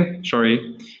something.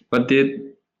 Sorry. But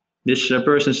this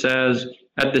person says,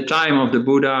 at the time of the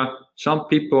Buddha, some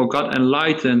people got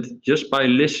enlightened just by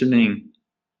listening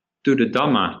to the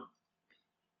Dhamma.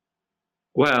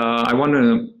 Well, I want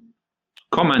to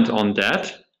comment on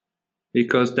that,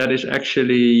 because that is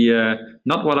actually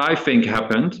not what I think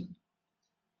happened.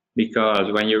 Because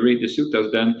when you read the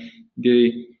suttas, then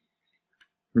the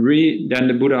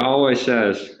Buddha always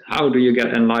says, how do you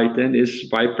get enlightened is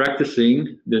by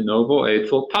practicing the Noble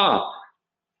Eightfold Path.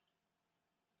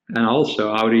 And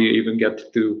also, how do you even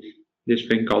get to this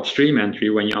thing called stream entry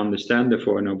when you understand the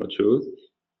Four Noble Truths?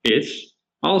 It's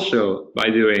also by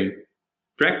doing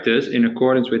practice in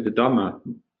accordance with the Dhamma.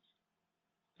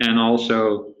 And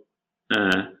also,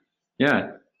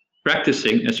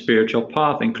 practicing a spiritual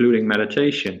path, including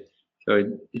meditation. So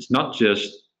it's not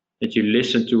just that you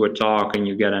listen to a talk and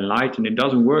you get enlightened. It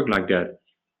doesn't work like that,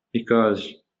 because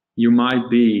you might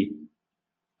be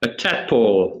a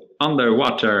tadpole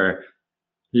underwater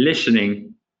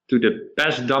listening to the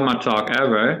best Dhamma talk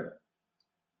ever,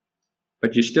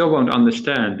 but you still won't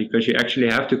understand, because you actually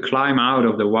have to climb out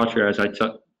of the water, as I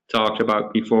talked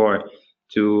about before,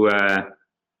 to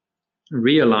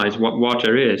realize what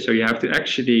water is. So you have to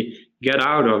actually get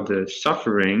out of the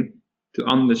suffering to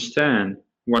understand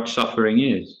what suffering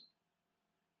is.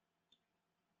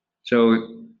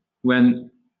 So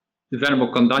when the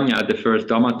Venerable Kondanya at the first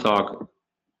Dhamma talk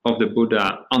of the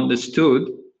Buddha understood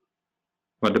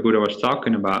what the Buddha was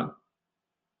talking about,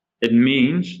 it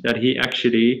means that he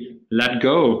actually let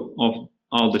go of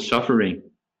all the suffering.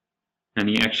 And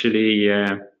he actually,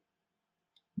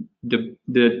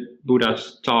 the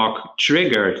Buddha's talk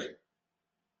triggered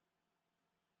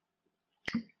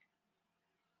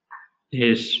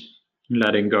his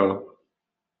letting go.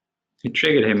 It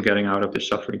triggered him getting out of the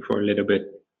suffering for a little bit.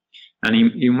 And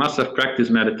he must have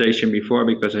practiced meditation before,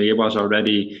 because he was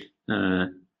already a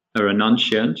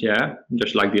renunciant, yeah,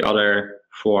 just like the other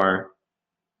 4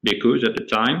 bhikkhus at the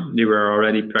time. They were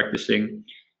already practicing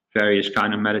various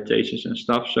kind of meditations and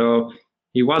stuff, so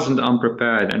he wasn't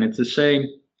unprepared. And it's the same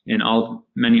in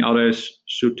many other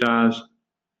suttas.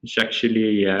 It's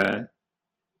actually,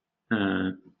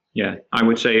 yeah, I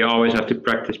would say you always have to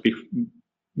practice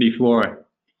before.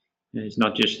 It's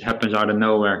not just happens out of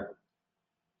nowhere.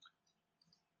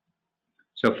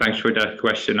 So thanks for that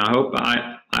question. I hope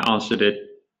I answered it,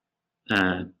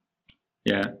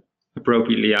 yeah,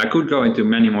 appropriately. I could go into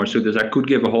many more suttas. I could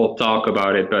give a whole talk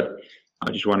about it, but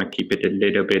I just want to keep it a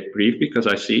little bit brief, because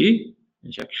I see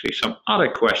there's actually some other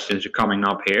questions coming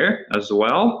up here as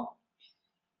well.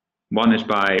 One is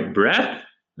by Brett.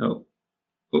 Oh,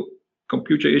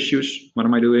 computer issues. What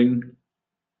am I doing?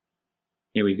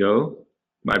 Here we go.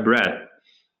 By Brett.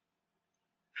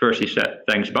 First he said,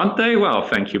 thanks Bhante. Well,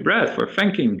 thank you Brett for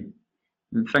thanking,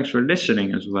 and thanks for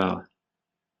listening as well.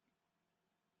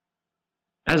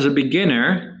 As a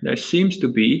beginner, there seems to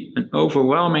be an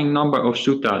overwhelming number of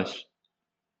suttas.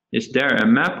 Is there a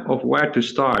map of where to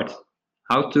start?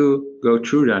 How to go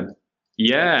through them?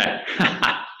 Yeah,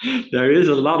 there is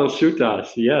a lot of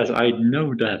suttas. Yes, I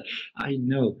know that. I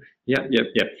know.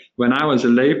 Yep. When I was a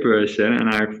layperson and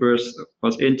I first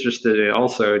was interested in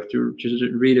also to just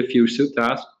read a few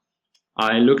suttas,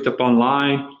 I looked up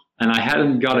online and I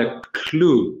hadn't got a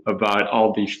clue about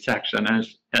all these texts. And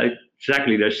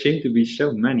exactly, there seemed to be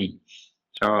so many.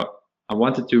 So I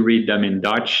wanted to read them in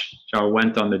Dutch. So I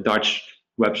went on the Dutch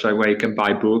website where you can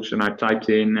buy books, and I typed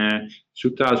in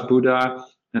Suttas Buddha,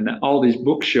 and then all these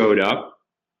books showed up,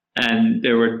 and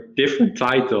there were different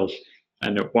titles.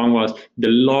 And one was The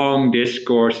Long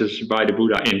Discourses by the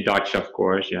Buddha, in Dutch, of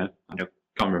course. Yeah,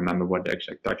 can't remember what the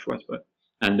exact Dutch was,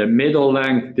 and the Middle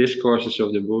Length Discourses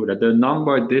of the Buddha, the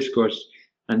Numbered Discourse.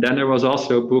 And then there was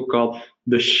also a book called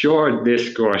The Short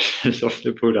Discourses of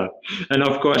the Buddha. And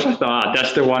of course I thought,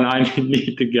 that's the one I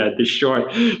need to get. The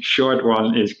short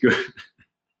one is good.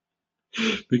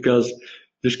 Because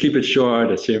just keep it short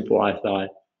and simple, I thought.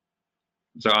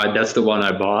 So that's the one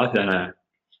I bought, and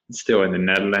it's still in the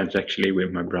Netherlands actually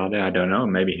with my brother. I don't know,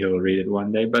 maybe he'll read it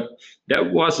one day. But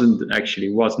that was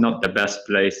not the best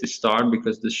place to start,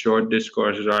 because the short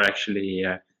discourses are actually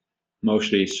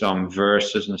mostly some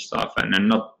verses and stuff, and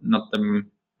not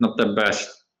the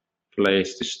best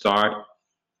place to start.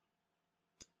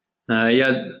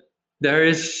 Yeah, there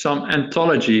is some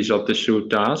anthologies of the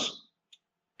suttas.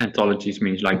 Anthologies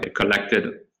means like they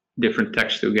collected different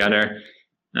texts together.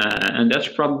 And that's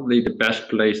probably the best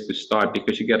place to start,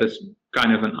 because you get a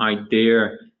kind of an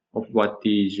idea of what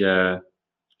these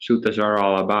suttas are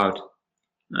all about.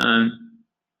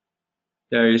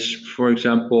 There is, for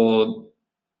example,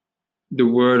 The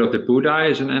Word of the Buddha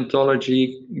is an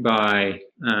anthology by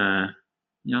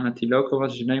Yanatiloka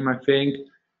was his name, I think.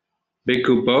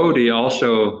 Bhikkhu Bodhi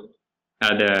also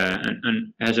had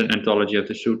has an anthology of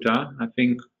the sutta, I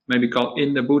think maybe called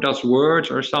In the Buddha's Words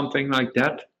or something like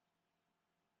that.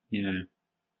 Yeah.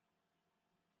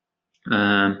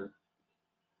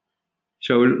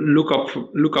 So look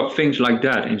up things like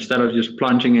that instead of just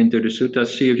plunging into the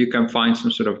suttas. See if you can find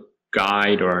some sort of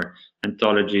guide or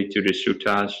anthology to the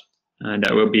suttas, and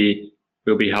that will be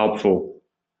helpful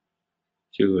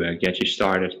to get you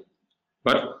started.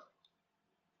 But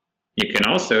you can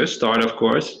also start, of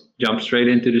course, jump straight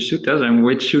into the suttas. And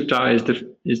which sutta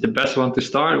is the best one to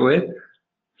start with,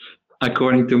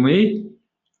 according to me?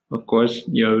 Of course,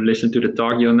 you listen to the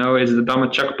talk, you'll know is the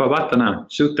Dhammacakkappavattana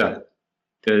Sutta,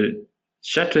 the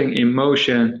setting in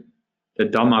motion the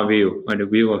Dhamma wheel, or the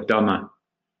wheel of Dhamma.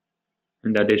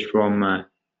 And that is from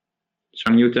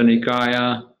Samyutta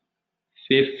Nikaya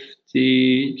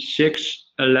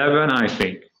 5611, I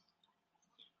think.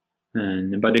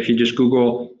 But if you just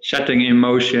Google setting in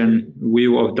motion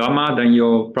wheel of Dhamma, then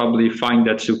you'll probably find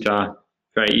that sutta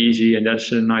very easy, and that's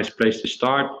a nice place to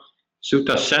start.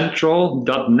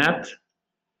 Suttacentral.net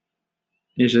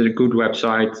is a good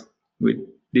website with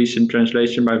decent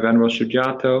translation by Venerable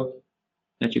Sujato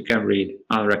that you can read.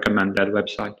 I'll recommend that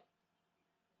website.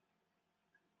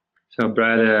 So,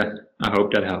 Brad, I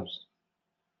hope that helps.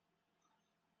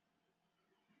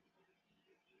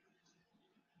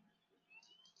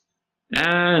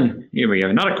 And here we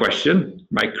have another question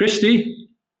by Christy.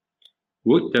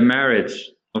 Would the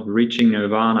merits of reaching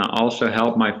nirvana also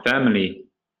help my family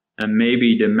and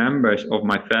maybe the members of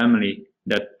my family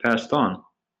that passed on?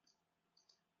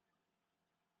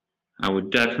 I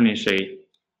would definitely say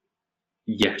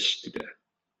yes to that.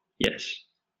 Yes.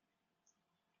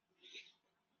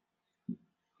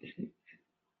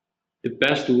 The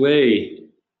best way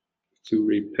to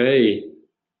repay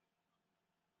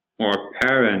our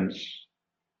parents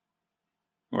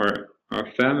or our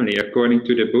family, according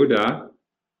to the Buddha,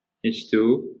 is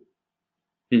to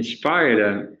inspire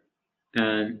them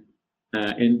and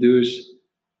induce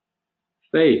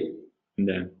faith in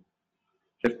them.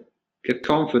 Get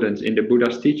confidence in the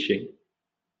Buddha's teaching.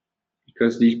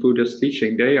 Because these Buddha's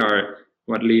teaching, they are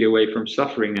what lead away from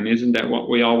suffering. And isn't that what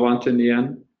we all want in the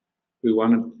end? We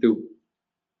want to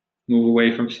move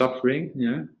away from suffering.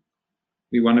 Yeah.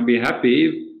 We want to be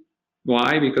happy.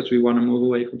 Why? Because we want to move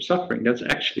away from suffering. That's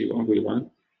actually what we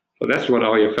want. So that's what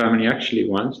all your family actually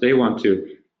wants. They want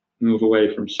to move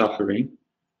away from suffering.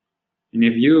 And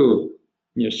if you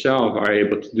yourself are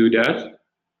able to do that,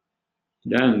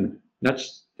 then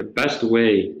that's the best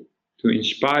way to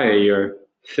inspire your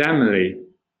family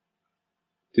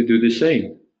to do the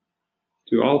same,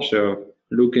 to also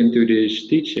look into these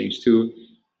teachings, to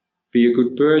be a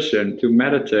good person, to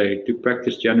meditate, to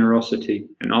practice generosity,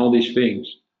 and all these things.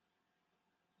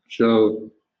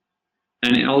 So,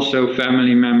 and also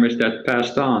family members that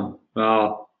passed on.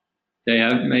 Well, they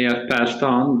may have passed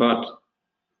on, but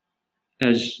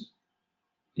as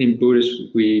in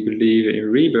Buddhism we believe in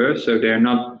rebirth, so they're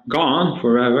not gone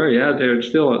forever. Yeah, they're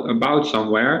still about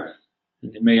somewhere.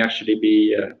 And they may actually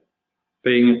be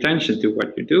paying attention to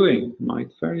what you're doing. Might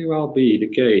very well be the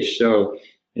case. So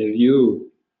if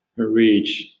you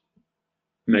reach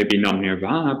maybe not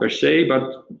nirvana per se,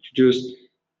 but just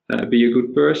be a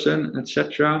good person,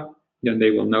 etc., then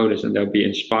they will notice and they'll be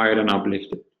inspired and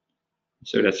uplifted.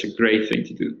 So that's a great thing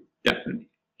to do, definitely.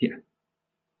 Yeah.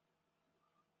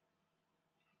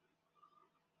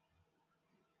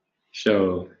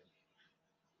 So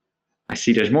I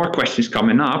see there's more questions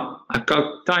coming up. I've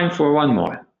got time for one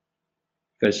more,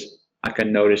 because I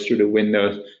can notice through the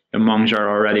windows the monks are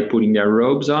already putting their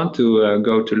robes on to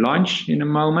go to lunch in a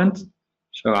moment.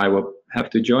 So I will have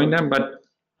to join them, but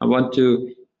I want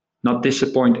to not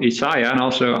disappoint Isaiah and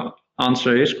also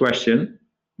answer his question.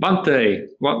 Bhante,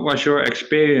 what was your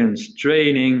experience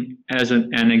training as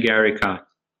an anagarika?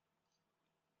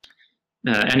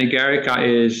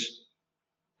 Anagarika is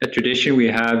a tradition we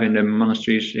have in the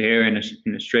monasteries here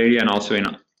in Australia and also in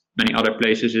many other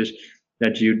places, is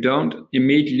that you don't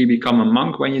immediately become a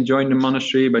monk when you join the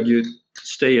monastery, but you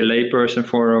stay a layperson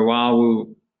for a while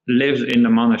who lives in the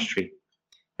monastery.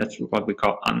 That's what we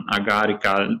call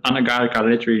anagarika. Anagarika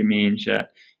literally means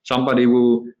somebody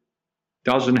who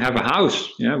doesn't have a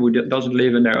house, yeah, who doesn't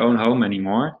live in their own home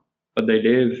anymore, but they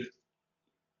live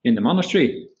in the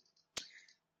monastery.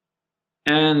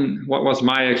 And what was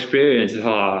my experience?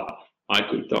 I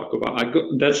could talk about.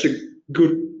 That's a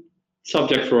good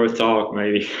subject for a talk,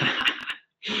 maybe.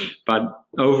 But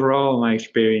overall, my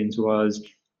experience was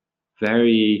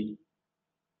very,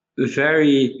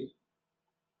 very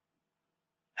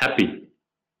happy.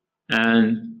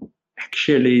 And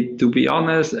actually, to be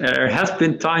honest, there has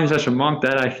been times as a monk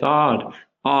that I thought,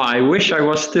 I wish I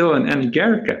was still an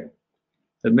anagarika.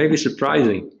 That may be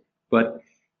surprising, but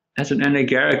as an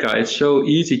anagarika, it's so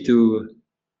easy to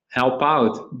help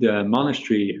out the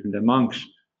monastery and the monks.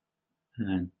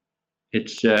 And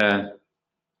it's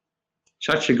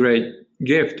such a great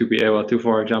gift to be able to,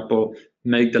 for example,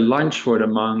 make the lunch for the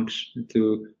monks,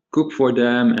 to cook for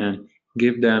them and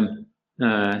give them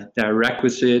their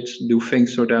requisites, do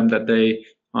things for them that they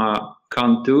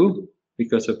can't do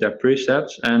because of their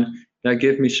precepts. And that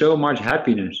gave me so much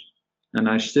happiness. And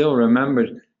I still remember,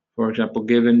 for example,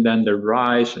 giving them the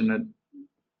rice, and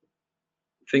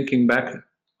thinking back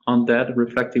on that,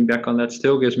 reflecting back on that,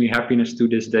 still gives me happiness to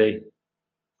this day.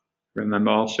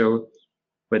 Remember also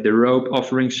with the robe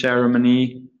offering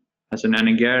ceremony as an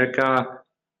anagarika,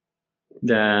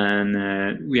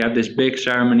 then we have this big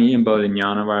ceremony in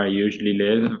Bodhinyana where I usually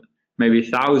live. Maybe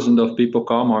thousands of people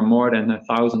come, or more than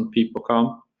 1,000 people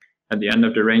come at the end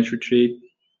of the range retreat.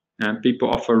 And people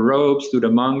offer robes to the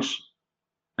monks.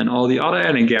 And all the other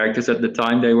anagarikas at the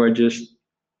time, they were just,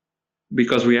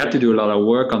 because we had to do a lot of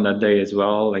work on that day as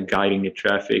well, like guiding the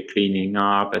traffic, cleaning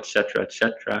up, etc.,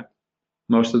 etc.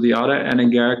 Most of the other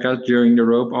anagarikas during the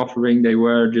robe offering, they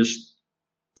were just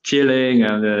chilling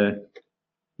and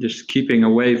just keeping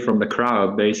away from the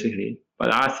crowd, basically.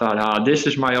 But I thought, this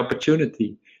is my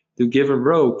opportunity to give a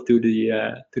robe to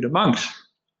the monks.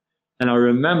 And I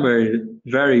remember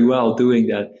very well doing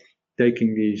that,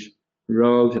 taking these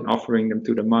robes and offering them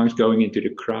to the monks, going into the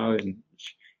crowd and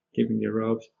giving the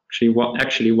robes.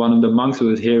 Actually, one of the monks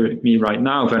who is here with me right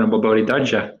now, Venerable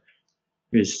Bodhidharma,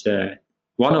 is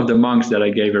one of the monks that I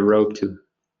gave a robe to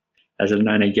as a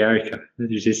Nanagarika.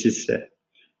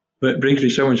 It brings me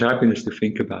so much happiness to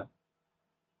think about.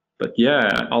 But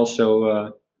yeah,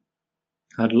 also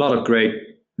had a lot of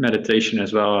great meditation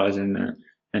as well as in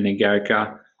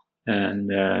Nanagarika,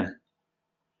 and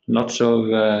lots of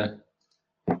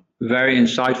very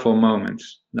insightful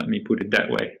moments. Let me put it that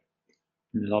way.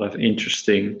 A lot of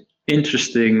interesting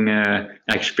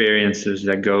experiences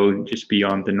that go just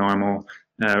beyond the normal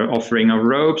offering of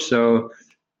robes. So,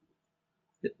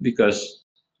 because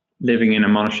living in a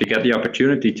monastery, you get the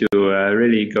opportunity to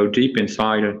really go deep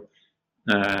inside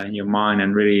your mind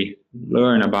and really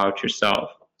learn about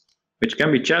yourself, which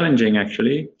can be challenging.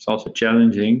 Actually, it's also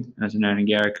challenging as an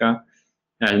Anagarika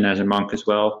and as a monk as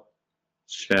well.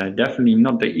 It's definitely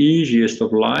not the easiest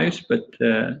of lives, but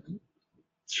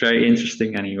it's very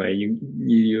interesting anyway.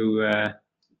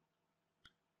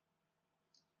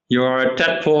 You're a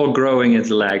tadpole growing its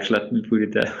legs, let me put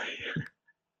it that way.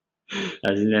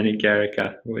 As in any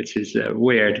Anagarika, which is a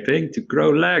weird thing to grow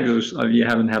legs if you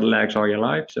haven't had legs all your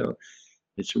life. So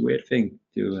it's a weird thing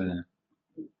to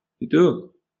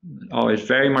do. Always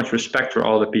very much respect for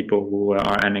all the people who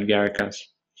are Anagarikas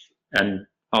and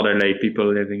other lay people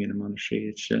living in a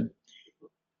monastery.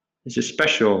 It's a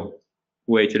special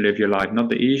way to live your life, not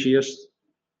the easiest.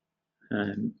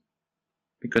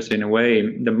 Because in a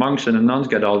way, the monks and the nuns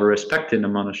get all the respect in the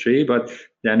monastery, but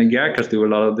the Anagarikas do a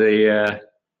lot of the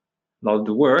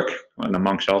work, well, the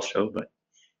monks also, but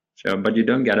you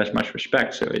don't get as much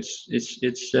respect. So it's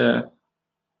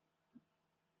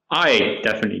I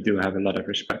definitely do have a lot of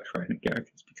respect for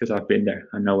Anagarikas because I've been there.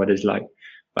 I know what it's like.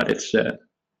 But it's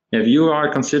if you are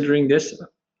considering this,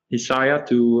 Isaiah,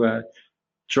 to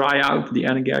try out the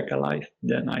Anagarika life,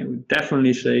 then I would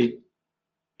definitely say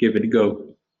give it a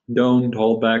go. Don't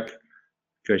hold back,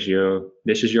 because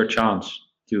this is your chance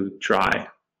to try,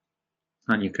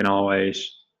 and you can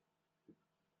always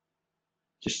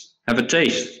just have a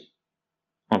taste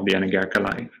of the Anagarika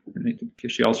life, and it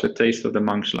gives you also a taste of the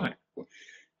monk's life.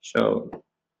 So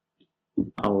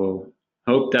I will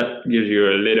hope that gives you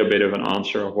a little bit of an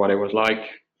answer of what it was like.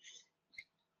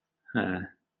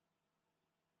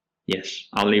 Yes,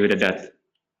 I'll leave it at that.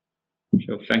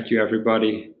 So thank you,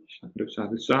 everybody. Sadhu,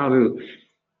 sadhu, sadhu,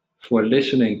 for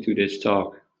listening to this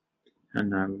talk.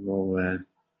 And I will.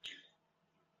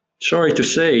 Sorry to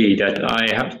say that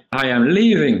I am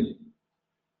leaving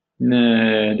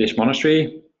this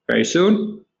monastery very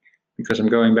soon, because I'm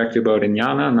going back to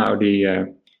Bodhinyana. Now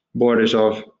the borders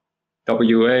of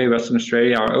WA, Western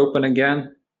Australia, are open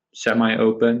again,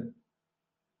 semi-open.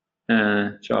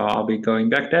 So I'll be going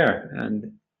back there.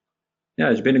 And yeah,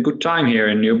 it's been a good time here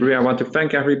in Newbury. I want to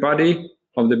thank everybody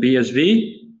of the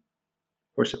BSV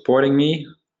for supporting me,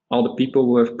 all the people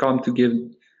who have come to give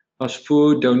us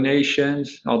food,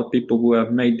 donations, all the people who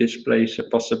have made this place a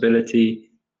possibility.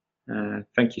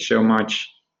 Thank you so much.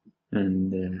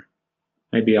 And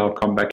maybe I'll come back